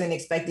 I wasn't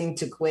expecting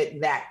to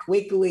quit that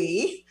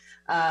quickly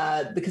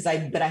because I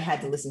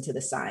had to listen to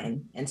the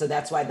sign. And so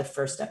that's why the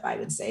first step, I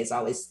would say, is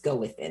always go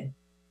within.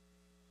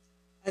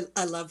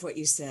 I love what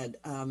you said.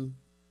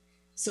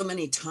 So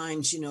many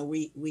times,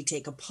 we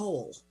take a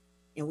poll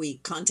and we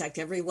contact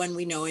everyone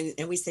we know,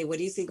 and we say, what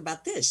do you think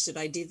about this? Should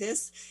I do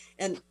this?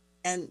 And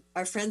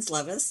our friends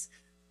love us,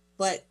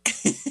 but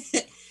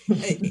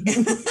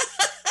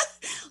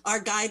our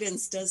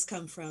guidance does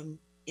come from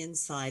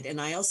inside. And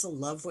I also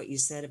love what you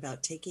said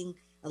about taking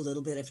a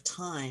little bit of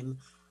time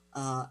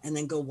and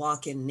then go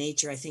walk in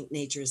nature. I think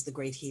nature is the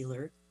great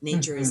healer.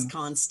 Nature is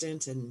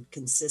constant and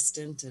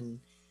consistent, and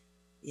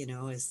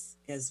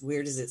as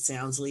weird as it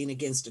sounds, lean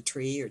against a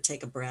tree or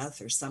take a breath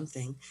or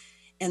something.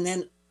 And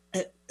then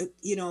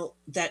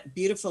that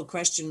beautiful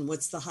question,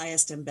 what's the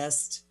highest and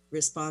best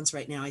response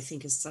right now, I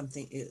think is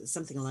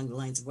something along the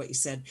lines of what you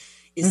said,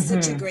 is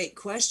such a great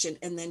question.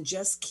 And then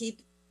just keep,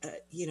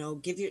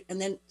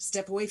 and then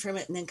step away from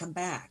it and then come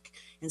back,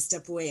 and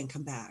step away and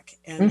come back.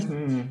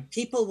 And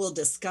people will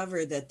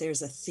discover that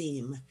there's a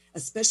theme,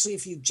 especially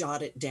if you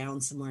jot it down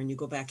somewhere and you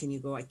go back and you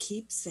go, I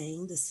keep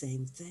saying the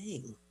same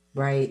thing.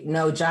 Right.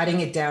 No,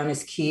 jotting it down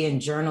is key, and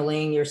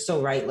journaling. You're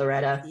so right,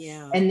 Loretta.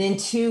 Yeah. And then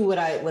too,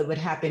 what would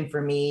happen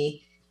for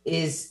me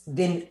is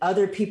then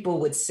other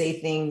people would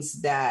say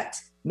things that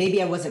maybe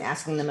I wasn't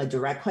asking them a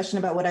direct question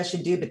about what I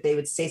should do, but they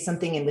would say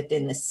something, and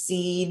within the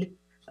seed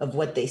of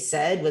what they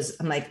said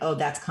I'm like, oh,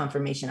 that's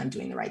confirmation I'm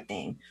doing the right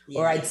thing.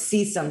 Yeah. Or I'd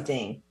see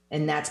something,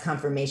 and that's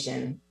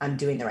confirmation I'm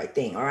doing the right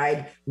thing. Or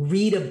I'd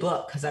read a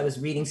book, because I was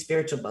reading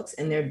spiritual books,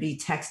 and there'd be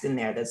text in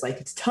there that's like,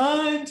 it's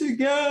time to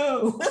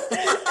go.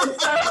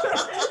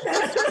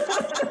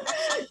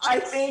 I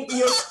think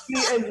you'll see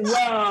as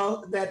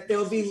well that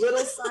there'll be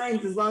little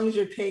signs, as long as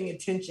you're paying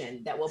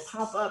attention, that will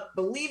pop up,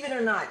 believe it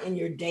or not, in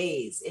your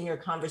days, in your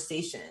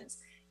conversations,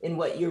 in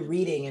what you're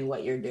reading and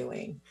what you're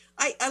doing.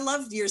 I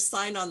loved your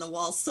sign on the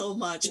wall so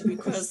much,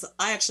 because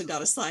I actually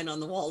got a sign on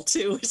the wall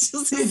too, which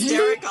is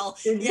hysterical.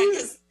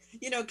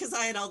 Yeah, because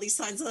I had all these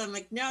signs, and I'm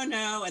like,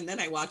 no. And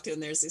then I walked in,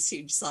 there's this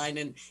huge sign,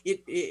 and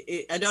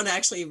I don't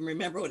actually even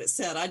remember what it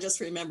said. I just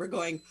remember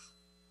going,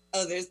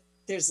 oh,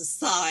 there's a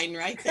sign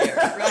right there,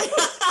 right?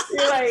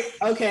 You're like,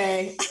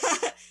 okay,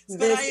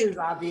 this is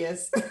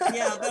obvious.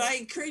 Yeah, but I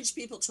encourage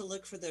people to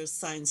look for those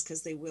signs,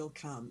 because they will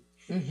come.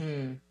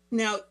 Mm-hmm.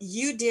 Now,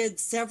 you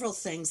did several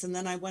things, and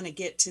then I want to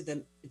get to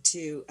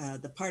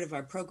the part of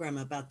our program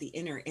about the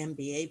inner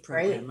MBA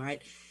program,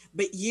 right?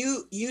 But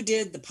you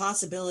did the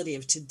possibility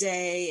of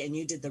today, and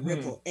you did the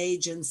Ripple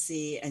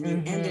Agency, and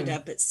you ended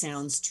up at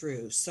Sounds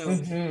True. So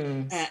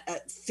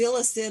fill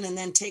us in, and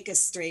then take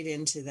us straight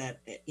into that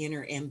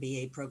inner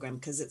MBA program,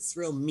 because it's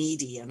real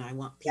meaty, and I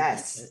want people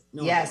to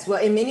know. Yes.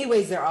 Well, in many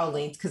ways, they're all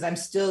linked, because I'm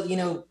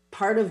still,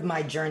 part of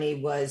my journey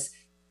was,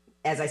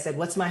 as I said,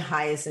 what's my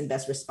highest and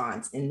best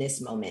response in this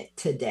moment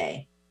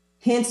today?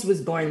 Hence was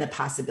born the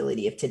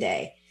possibility of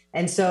today.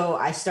 And so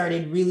I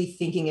started really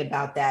thinking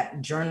about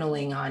that,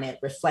 journaling on it,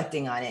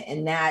 reflecting on it.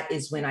 And that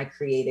is when I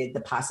created the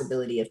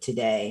possibility of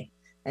today,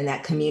 and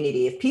that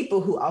community of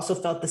people who also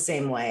felt the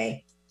same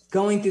way,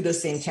 going through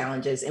those same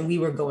challenges. And we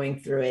were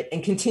going through it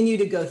and continue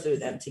to go through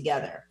them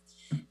together.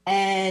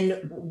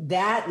 And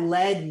that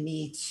led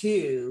me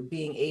to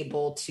being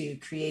able to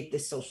create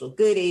this social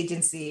good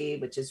agency,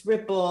 which is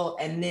Ripple,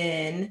 and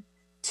then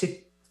to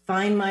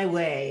find my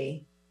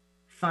way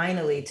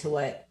finally to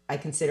what I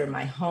consider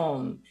my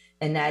home,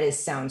 and that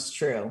is Sounds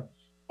True.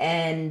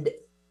 And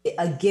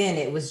again,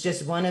 it was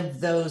just one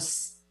of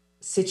those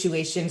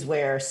situations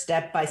where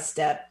step by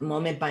step,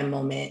 moment by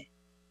moment,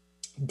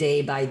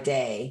 day by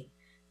day,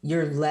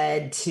 you're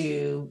led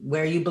to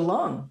where you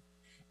belong.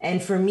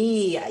 And for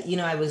me,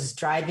 I was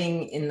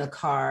driving in the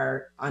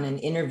car on an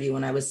interview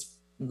when I was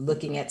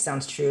looking at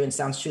Sounds True, and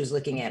Sounds True was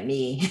looking at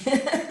me.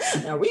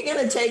 Are we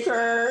going to take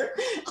her?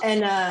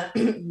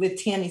 And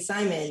with Tammy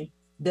Simon,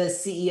 the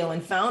CEO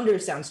and founder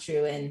of Sounds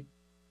True. And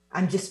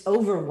I'm just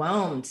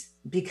overwhelmed,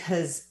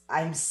 because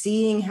I'm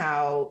seeing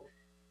how,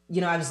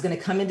 I was going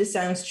to come into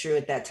Sounds True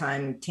at that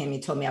time. Tammy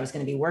told me I was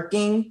going to be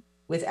working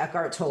with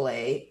Eckhart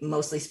Tolle,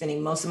 mostly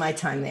spending most of my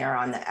time there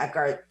on the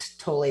Eckhart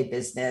Tolle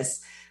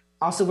business.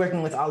 Also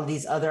working with all of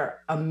these other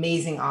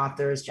amazing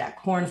authors,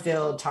 Jack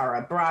Kornfield,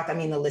 Tara Brach. I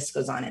mean, the list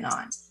goes on and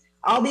on.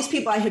 All these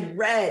people I had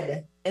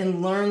read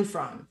and learned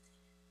from.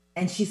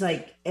 And she's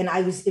like,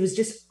 it was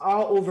just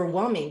all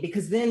overwhelming,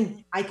 because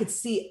then I could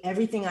see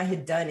everything I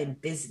had done in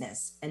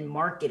business and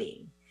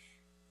marketing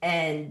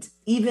And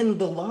even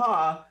the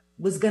law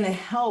was going to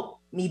help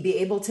me be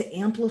able to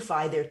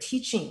amplify their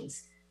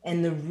teachings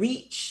and the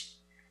reach.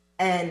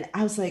 And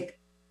I was like,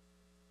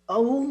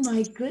 oh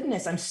my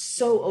goodness, I'm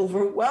so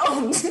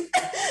overwhelmed.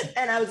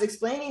 And I was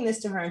explaining this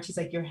to her, and she's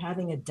like, you're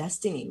having a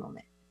destiny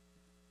moment.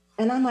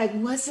 And I'm like,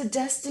 what's a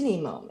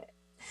destiny moment?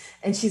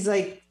 And she's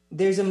like,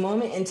 there's a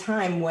moment in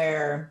time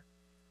where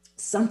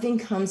something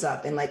comes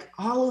up, and like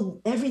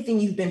everything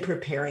you've been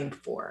preparing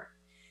for,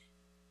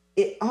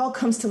 it all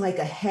comes to like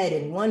a head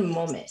in one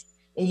moment.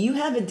 And you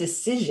have a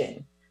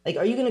decision. Like,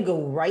 are you going to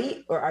go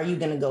right or are you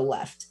going to go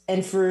left?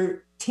 And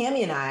for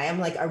Tammy and I'm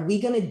like, are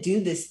we going to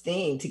do this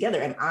thing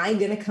together? Am I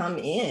going to come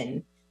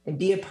in and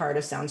be a part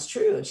of Sounds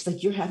True? And she's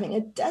like, you're having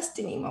a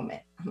destiny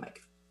moment. I'm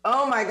like,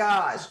 oh my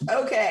gosh.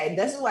 Okay.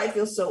 This is why it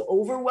feels so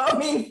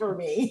overwhelming for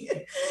me.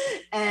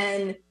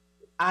 And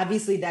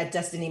obviously that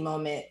destiny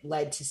moment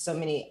led to so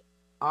many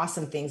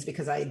awesome things,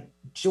 because I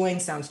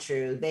joined Sounds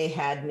True. They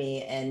had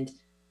me, and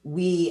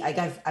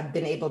I've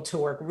been able to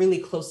work really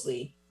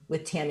closely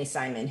with Tammy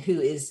Simon,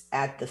 who is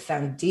at the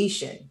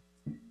foundation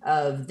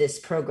of this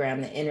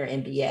program, the Inner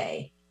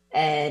MBA.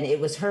 And it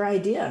was her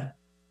idea.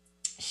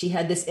 She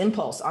had this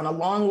impulse on a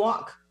long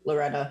walk,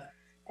 Loretta,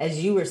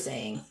 as you were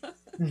saying,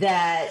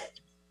 that,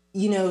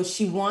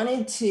 she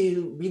wanted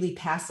to really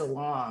pass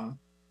along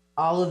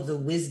all of the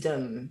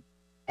wisdom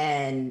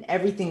and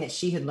everything that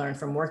she had learned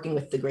from working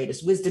with the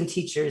greatest wisdom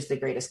teachers, the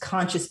greatest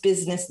conscious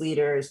business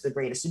leaders, the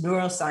greatest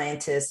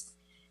neuroscientists.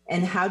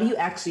 And how do you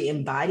actually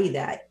embody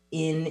that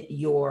in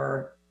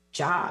your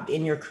job,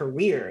 in your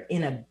career,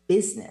 in a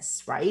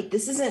business, right?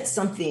 This isn't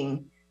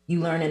something you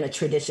learn in a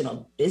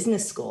traditional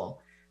business school,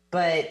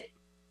 but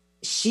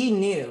she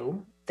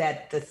knew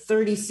that the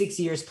 36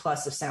 years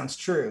plus of Sounds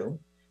True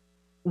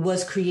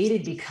was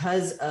created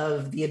because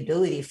of the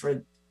ability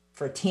for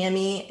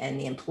Tammy and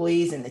the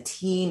employees and the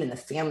team and the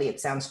family at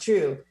Sounds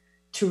True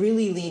to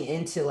really lean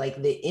into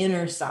like the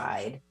inner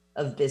side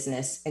of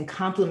business and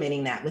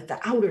complementing that with the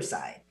outer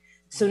side.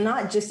 So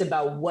not just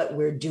about what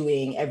we're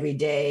doing every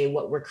day,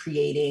 what we're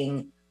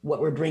creating, what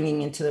we're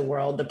bringing into the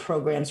world, the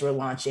programs we're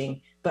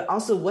launching, but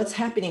also what's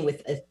happening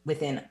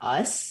within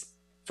us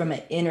from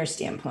an inner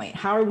standpoint.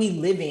 How are we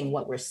living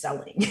what we're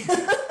selling?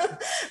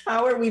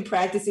 How are we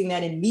practicing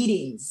that in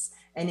meetings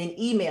and in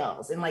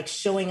emails and like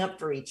showing up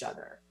for each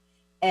other?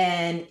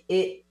 And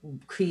it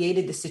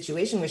created the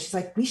situation where she's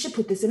like, we should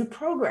put this in a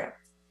program,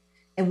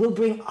 and we'll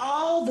bring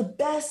all the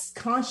best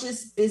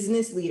conscious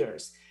business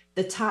leaders,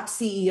 the top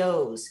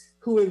CEOs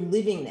who are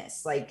living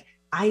this, like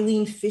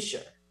Eileen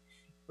Fisher,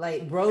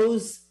 like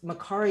Rose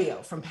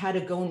Macario from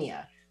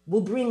Patagonia.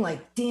 We'll bring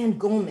like Dan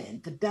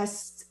Goleman, the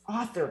best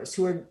authors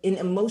who are in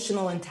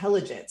emotional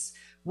intelligence.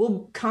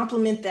 We'll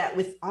complement that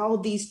with all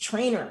these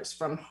trainers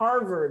from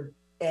Harvard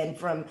and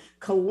from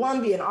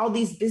Columbia and all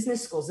these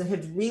business schools that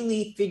have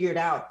really figured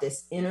out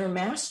this inner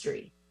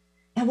mastery.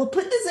 And we'll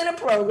put this in a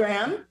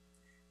program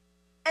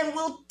and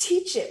we'll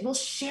teach it. We'll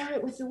share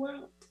it with the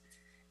world.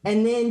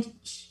 And then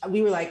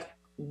we were like,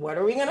 what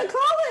are we going to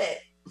call it?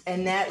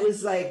 And that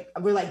was like,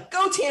 we're like,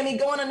 go Tammy,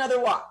 go on another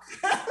walk.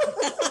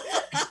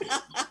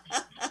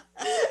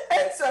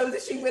 And so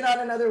she went on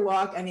another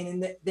walk. I mean,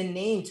 and the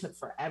name took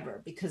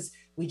forever because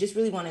we just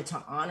really wanted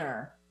to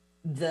honor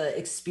the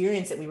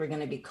experience that we were going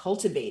to be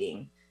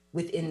cultivating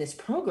within this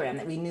program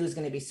that we knew was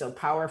going to be so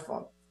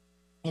powerful.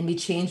 And we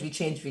changed.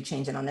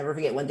 And I'll never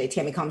forget one day,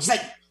 Tammy called me. She's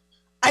like,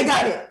 I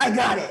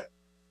got it.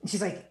 And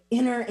she's like,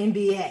 Inner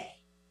MBA.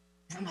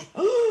 And I'm like,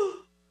 oh,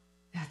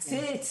 that's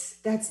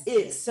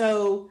it.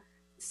 So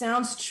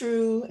Sounds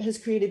True has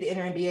created the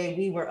Inner MBA.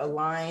 We were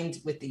aligned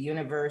with the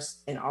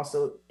universe, and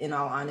also, in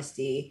all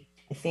honesty,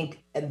 I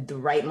think at the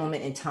right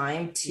moment in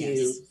time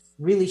to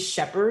really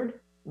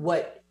shepherd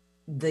what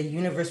the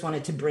universe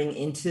wanted to bring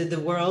into the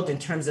world in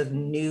terms of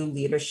new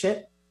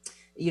leadership.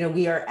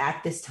 We are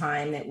at this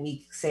time that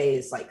we say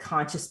is like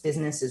conscious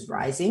business is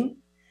rising.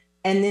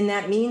 And then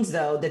that means,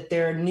 though, that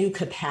there are new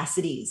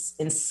capacities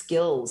and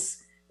skills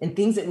and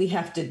things that we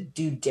have to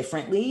do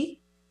differently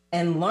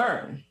and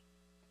learn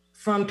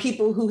from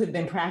people who have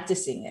been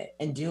practicing it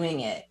and doing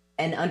it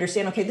and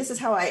understand, okay, this is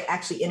how I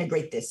actually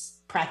integrate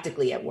this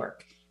practically at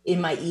work, in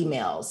my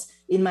emails,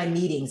 in my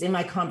meetings, in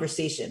my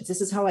conversations.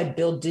 This is how I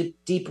build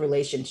deep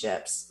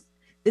relationships.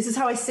 This is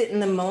how I sit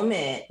in the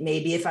moment,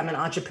 maybe if I'm an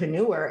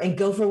entrepreneur, and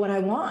go for what I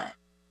want,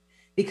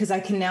 because I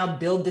can now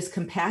build this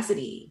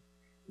capacity.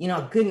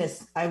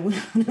 Goodness, I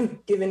wouldn't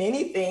have given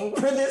anything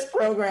for this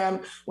program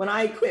when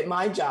I quit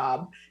my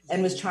job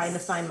and was trying to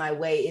find my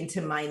way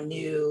into my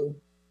new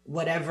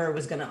whatever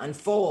was going to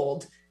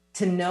unfold,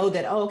 to know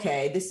that,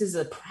 okay, this is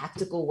a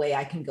practical way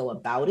I can go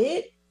about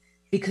it,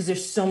 because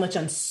there's so much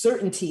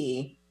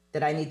uncertainty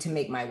that I need to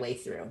make my way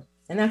through.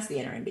 And that's the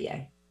Inner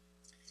MBA.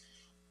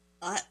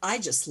 I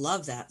just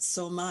love that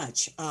so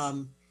much.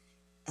 I'm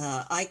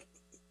a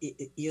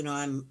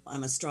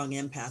strong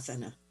empath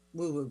and a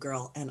woo-woo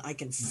girl, and I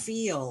can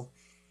feel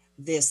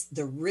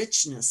the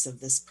richness of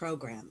this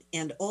program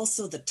and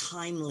also the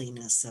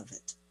timeliness of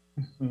it.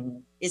 Mm-hmm.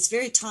 It's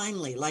very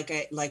timely.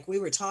 Like we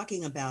were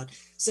talking about,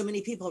 so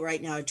many people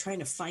right now are trying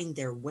to find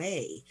their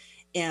way.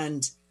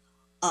 And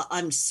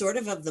I'm sort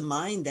of the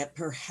mind that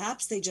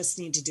perhaps they just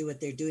need to do what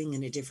they're doing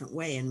in a different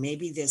way. And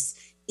maybe this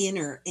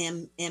inner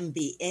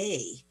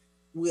MBA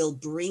will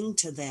bring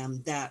to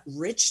them that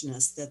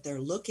richness that they're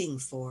looking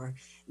for,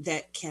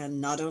 that can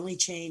not only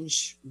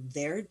change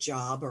their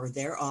job or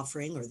their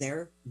offering or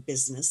their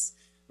business,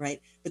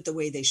 right, but the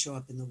way they show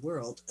up in the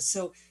world.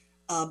 So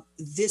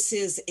this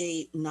is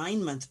a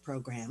 9-month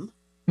program.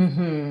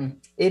 Mm-hmm.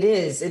 It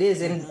is.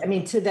 And I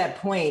mean, to that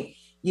point,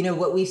 you know,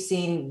 what we've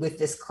seen with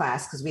this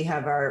class, because we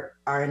have our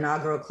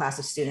inaugural class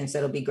of students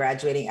that'll be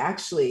graduating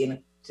actually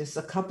in just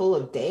a couple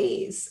of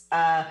days.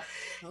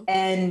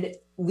 And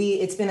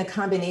it's been a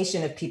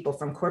combination of people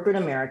from corporate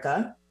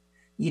America,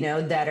 you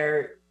know, that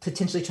are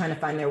potentially trying to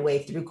find their way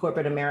through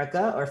corporate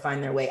America or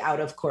find their way out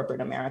of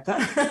corporate America,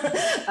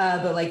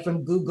 but like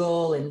from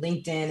Google and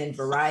LinkedIn and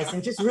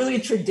Verizon, just really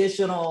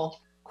traditional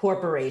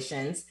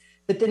corporations.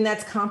 But then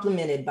that's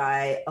complemented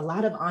by a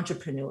lot of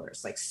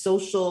entrepreneurs, like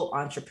social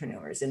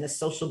entrepreneurs in the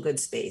social good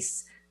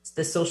space,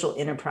 the social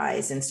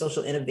enterprise and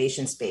social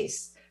innovation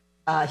space,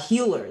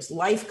 healers,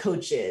 life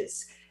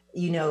coaches,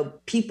 you know,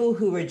 people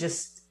who are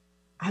just,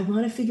 I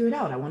want to figure it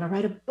out. I want to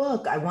write a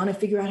book. I want to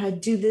figure out how to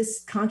do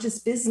this conscious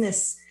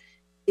business.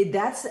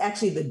 That's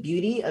actually the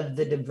beauty of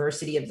the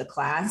diversity of the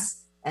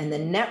class and the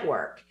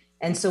network.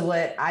 And so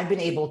what I've been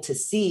able to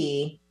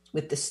see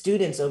with the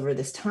students over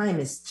this time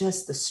is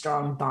just the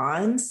strong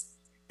bonds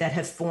that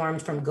have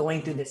formed from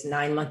going through this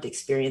 9-month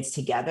experience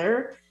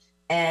together.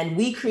 And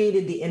we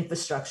created the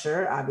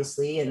infrastructure,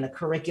 obviously, and the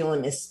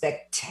curriculum is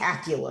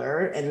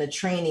spectacular, and the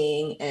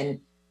training, and,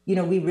 you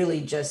know, we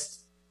really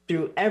just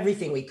threw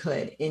everything we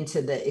could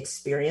into the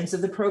experience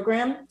of the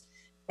program.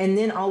 And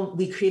then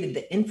we created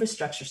the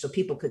infrastructure so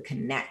people could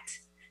connect.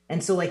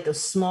 And so like those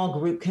small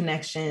group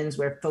connections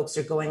where folks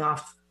are going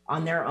off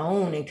on their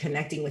own and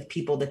connecting with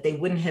people that they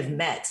wouldn't have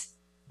met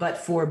but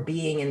for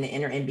being in the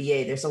Inner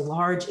MBA. There's a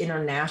large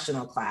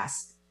international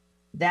class.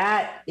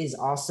 That is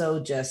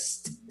also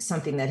just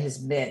something that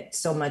has meant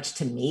so much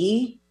to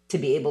me, to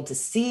be able to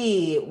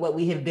see what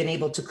we have been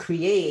able to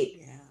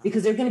create,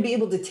 because they're going to be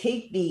able to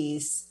take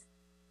these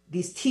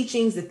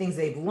teachings, the things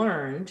they've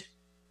learned,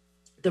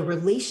 the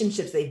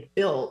relationships they've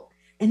built,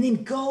 and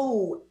then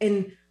go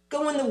in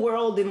the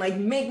world and like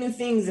make new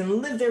things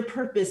and live their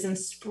purpose and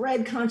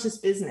spread conscious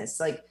business.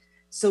 Like,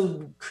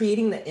 so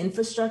creating the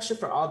infrastructure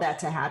for all that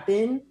to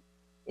happen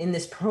in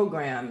this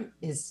program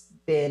has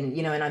been,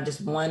 you know, and I'm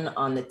just one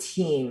on the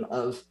team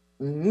of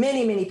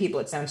many, many people,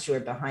 it sounds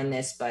sure, behind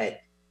this, but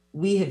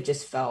we have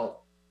just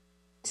felt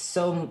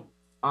so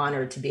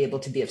honored to be able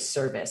to be of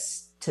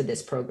service to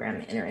this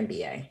program, Inner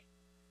MBA.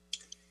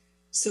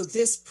 So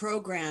this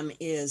program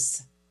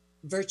is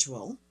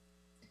virtual.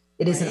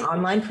 It is an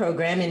online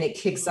program, and it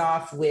kicks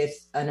off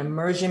with an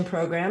immersion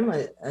program,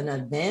 an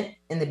event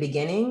in the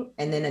beginning,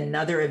 and then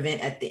another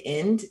event at the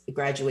end,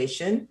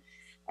 graduation.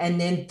 And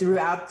then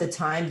throughout the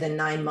time, the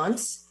 9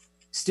 months,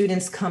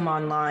 students come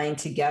online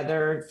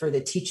together for the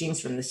teachings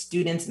from the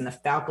students and the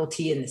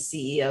faculty and the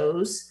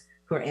CEOs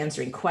who are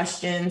answering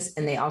questions.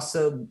 And they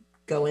also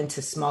go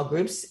into small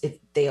groups if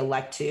they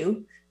elect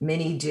to.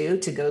 Many do,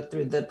 to go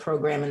through the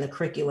program and the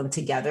curriculum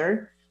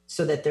together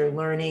so that they're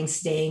learning,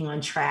 staying on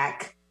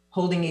track,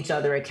 holding each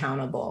other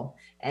accountable.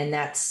 And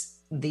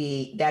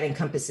that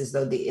encompasses,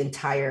 though, the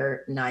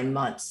entire 9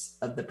 months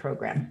of the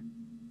program.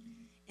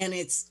 And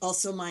it's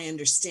also my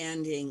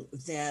understanding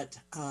that,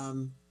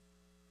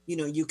 you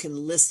know, you can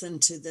listen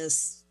to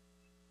this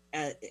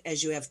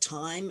as you have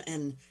time.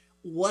 And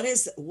what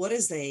is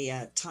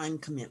a time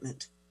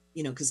commitment?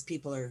 You know, because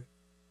people are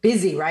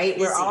busy, right?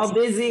 We're all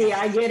busy. Yeah.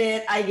 I get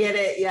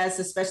it. Yes.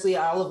 Especially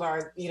all of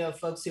our, you know,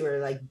 folks who are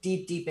like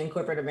deep in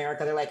corporate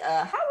America. They're like, how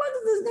long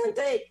is this going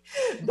to take?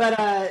 But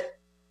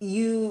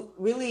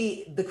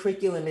the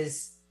curriculum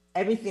is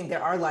everything.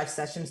 There are live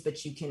sessions,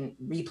 but you can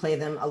replay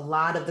them. A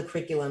lot of the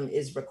curriculum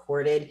is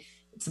recorded.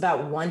 It's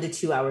about 1 to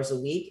 2 hours a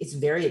week. It's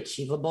very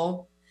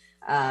achievable.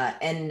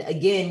 And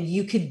again,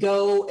 you could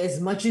go as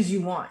much as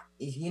you want.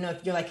 You know,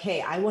 if you're like,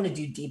 hey, I want to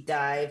do deep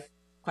dive.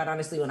 Quite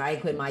honestly, when I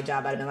quit my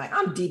job, I'd been like,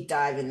 I'm deep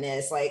diving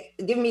this, like,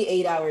 give me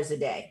 8 hours a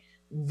day.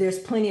 There's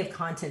plenty of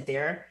content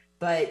there,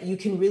 but you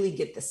can really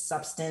get the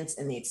substance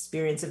and the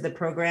experience of the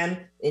program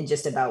in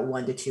just about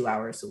 1 to 2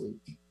 hours a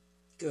week.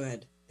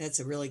 Good. That's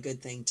a really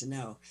good thing to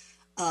know.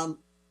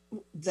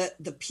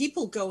 The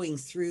people going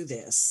through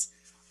this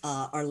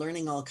are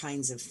learning all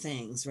kinds of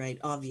things, right?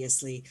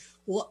 Obviously,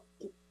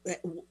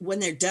 when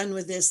they're done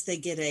with this, they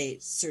get a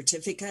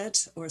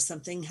certificate or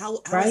something. How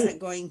right. is that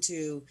going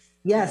to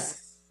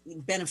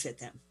benefit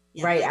them?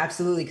 Yeah. Right,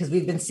 absolutely. Because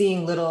we've been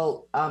seeing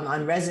little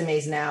on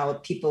resumes now,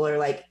 people are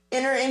like,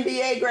 Inner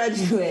MBA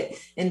graduate,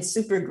 and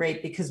super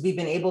great because we've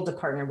been able to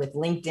partner with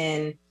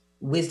LinkedIn,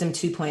 Wisdom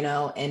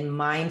 2.0, and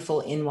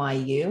Mindful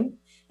NYU.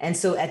 And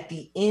so at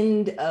the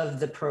end of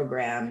the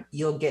program,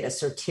 you'll get a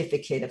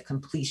certificate of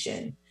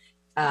completion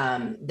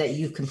that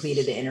you've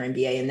completed the Inner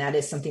MBA. And that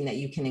is something that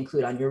you can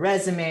include on your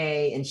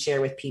resume and share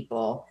with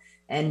people.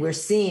 And we're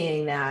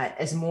seeing that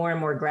as more and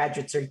more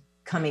graduates are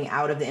coming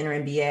out of the Inner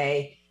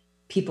MBA,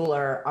 people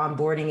are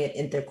onboarding it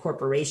in their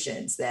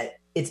corporations, that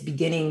it's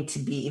beginning to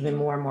be even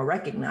more and more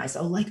recognized.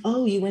 Oh, like,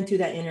 oh, you went through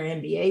that inner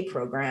MBA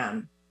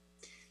program.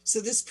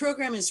 So this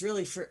program is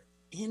really for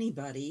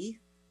anybody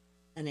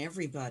and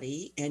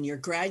everybody, and your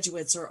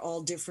graduates are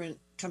all different,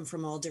 come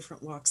from all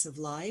different walks of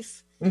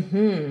life.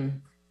 Mm-hmm.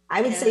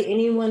 I would say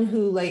anyone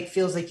who like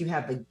feels like you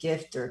have a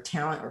gift or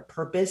talent or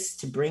purpose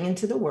to bring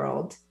into the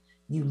world,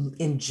 you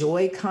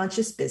enjoy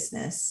conscious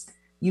business,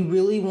 you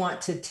really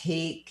want to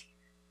take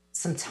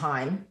some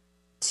time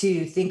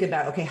to think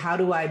about, okay, how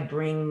do I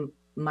bring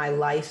my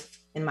life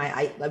and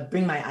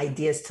bring my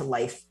ideas to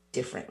life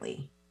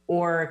differently,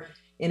 or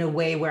in a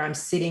way where I'm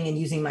sitting and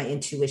using my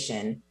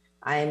intuition.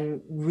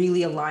 I'm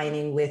really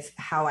aligning with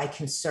how I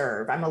can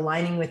serve. I'm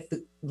aligning with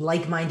the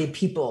like-minded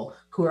people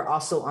who are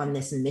also on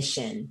this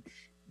mission.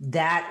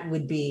 That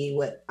would be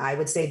what I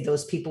would say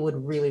those people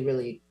would really,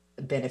 really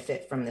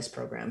benefit from this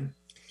program.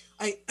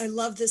 I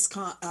love this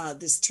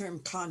this term,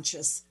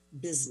 conscious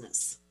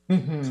business.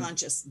 Mm-hmm.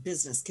 Conscious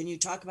business. Can you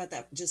talk about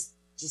that just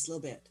a little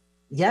bit?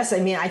 Yes. I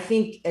mean, I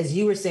think as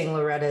you were saying,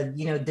 Loretta,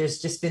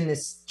 there's just been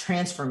this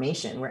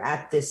transformation. We're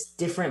at this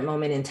different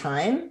moment in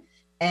time.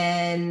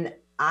 And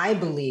I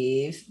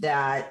believe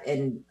that,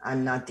 and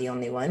I'm not the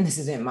only one, this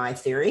isn't my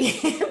theory,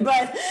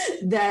 but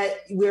that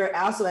we're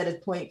also at a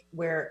point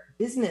where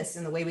business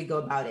and the way we go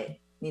about it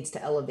needs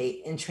to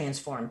elevate and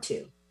transform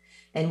too.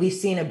 And we've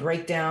seen a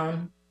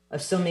breakdown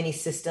of so many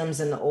systems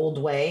in the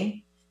old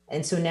way.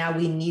 And so now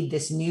we need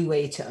this new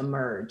way to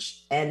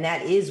emerge. And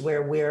that is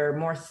where we're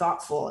more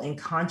thoughtful and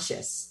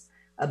conscious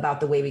about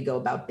the way we go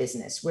about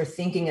business. We're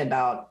thinking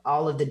about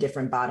all of the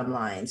different bottom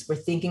lines. We're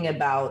thinking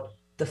about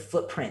the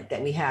footprint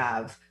that we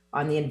have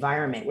on the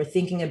environment. We're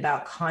thinking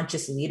about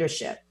conscious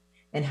leadership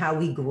and how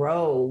we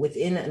grow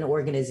within an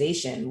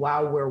organization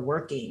while we're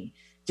working.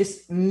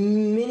 Just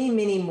many,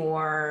 many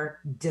more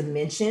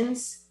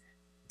dimensions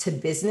to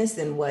business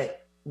than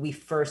what we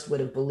first would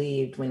have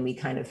believed when we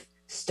kind of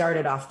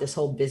started off this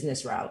whole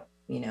business route,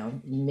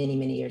 many,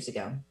 many years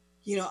ago.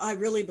 I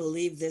really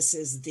believe this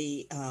is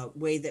the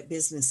way that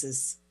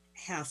businesses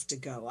have to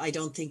go. I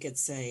don't think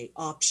it's an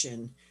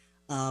option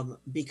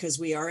because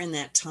we are in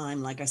that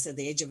time. Like I said,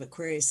 the age of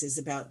Aquarius is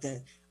about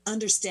the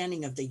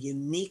understanding of the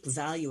unique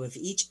value of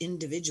each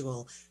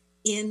individual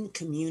in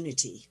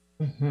community,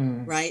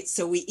 mm-hmm. right?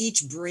 So we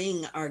each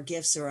bring our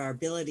gifts or our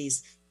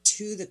abilities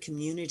to the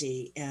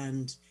community,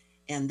 and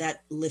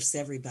that lifts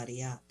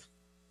everybody up.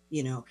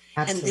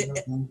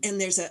 Absolutely.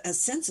 And there's a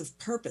sense of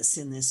purpose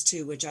in this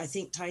too, which I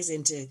think ties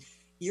into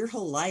your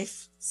whole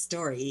life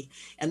story.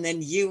 And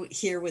then you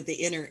here with the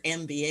inner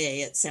MBA,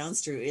 it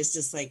sounds true. It's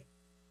just like,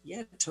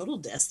 yeah, total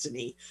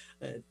destiny.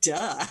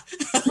 Duh.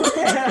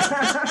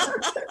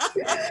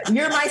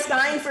 You're my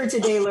sign for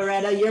today,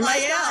 Loretta. You're my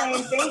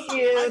sign. Thank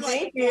you. I'm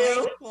Thank like,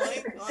 you.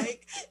 boink,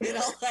 like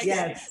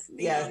yes.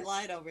 neon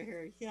light over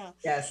here. Yeah.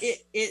 Yes.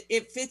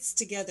 It fits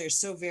together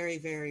so very,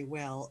 very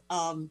well.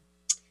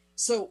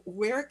 So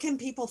where can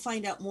people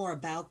find out more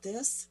about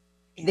this?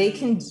 They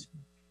can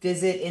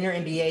visit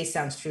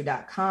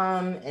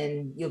innermbasoundstrue.com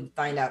and you'll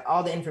find out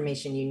all the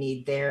information you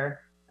need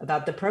there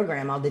about the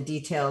program, all the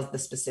details, the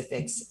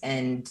specifics,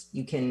 and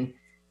you can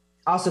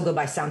also go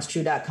by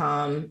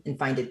soundstrue.com and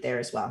find it there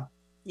as well.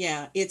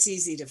 Yeah, it's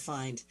easy to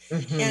find.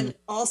 Mm-hmm. And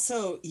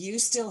also you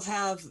still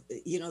have,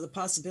 the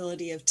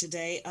possibility of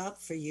Today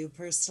up for you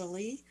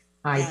personally.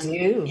 I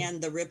do.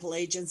 And the Ripple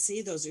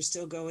Agency, those are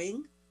still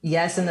going.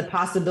 Yes, and the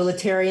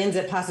Possibilitarians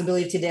at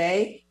Possibility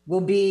Today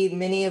will be,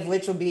 many of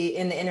which will be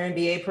in the Inner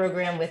MBA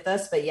program with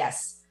us. But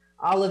yes,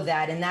 all of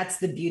that. And that's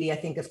the beauty, I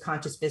think, of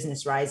Conscious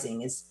Business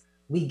Rising is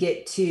we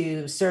get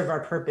to serve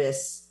our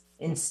purpose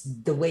in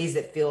the ways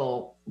that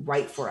feel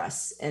right for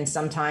us. And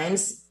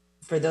sometimes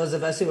for those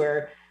of us who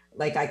are,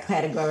 like I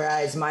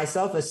categorize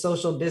myself as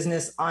social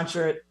business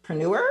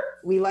entrepreneur,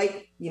 we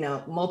like,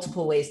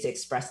 multiple ways to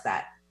express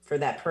that for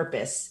that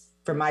purpose,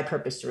 for my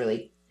purpose to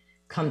really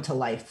come to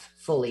life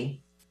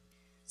fully.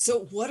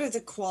 So what are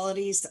the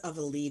qualities of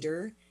a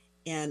leader,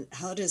 and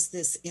how does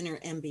this Inner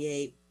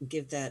MBA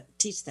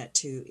teach that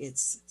to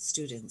its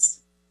students?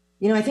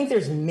 I think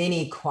there's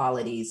many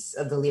qualities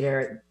of the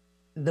leader.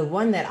 The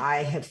one that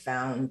I have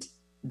found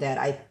that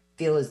I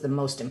feel is the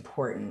most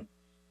important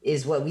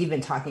is what we've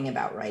been talking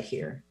about right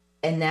here.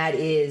 And that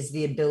is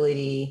the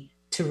ability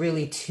to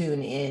really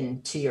tune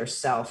in to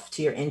yourself,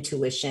 to your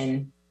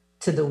intuition,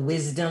 to the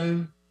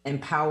wisdom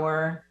and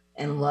power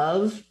and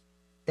love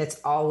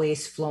that's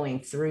always flowing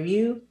through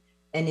you.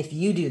 And if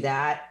you do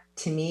that,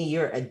 to me,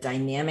 you're a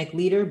dynamic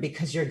leader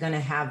because you're going to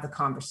have the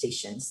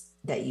conversations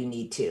that you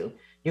need to.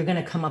 You're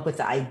going to come up with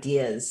the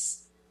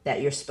ideas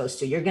that you're supposed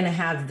to. You're going to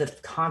have the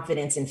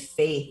confidence and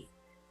faith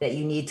that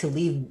you need to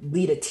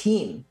lead a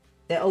team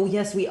that, oh,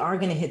 yes, we are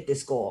going to hit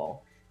this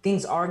goal.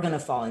 Things are going to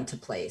fall into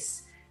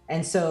place.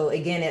 And so,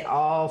 again, it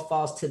all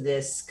falls to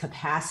this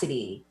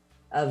capacity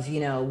of,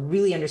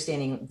 really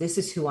understanding this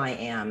is who I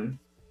am.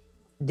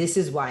 This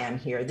is why I'm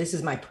here. This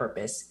is my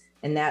purpose.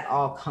 And that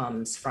all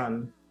comes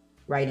from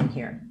right in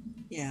here.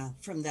 Yeah,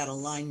 from that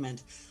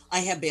alignment. I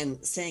have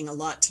been saying a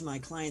lot to my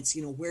clients,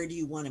 where do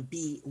you want to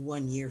be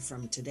 1 year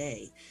from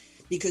today?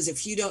 because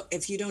if you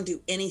don't do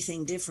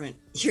anything different,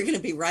 you're going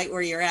to be right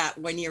where you're at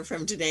 1 year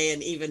from today,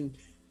 and even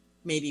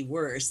maybe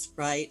worse,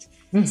 right?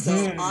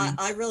 So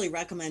I really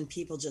recommend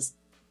people just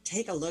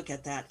take a look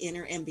at that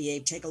inner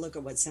MBA, take a look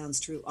at what Sounds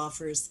True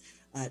offers,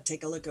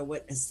 take a look at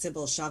what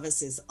Sybil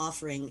Chavez is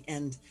offering.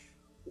 And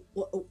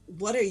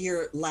what are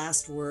your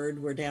last word?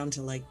 We're down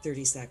to like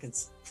 30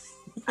 seconds.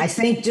 I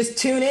think just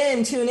tune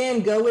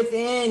in, go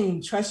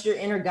within, trust your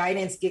inner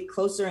guidance, get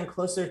closer and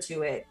closer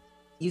to it.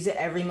 Use it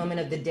every moment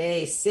of the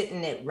day, sit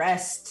in it,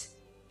 rest.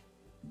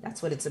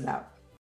 That's what it's about.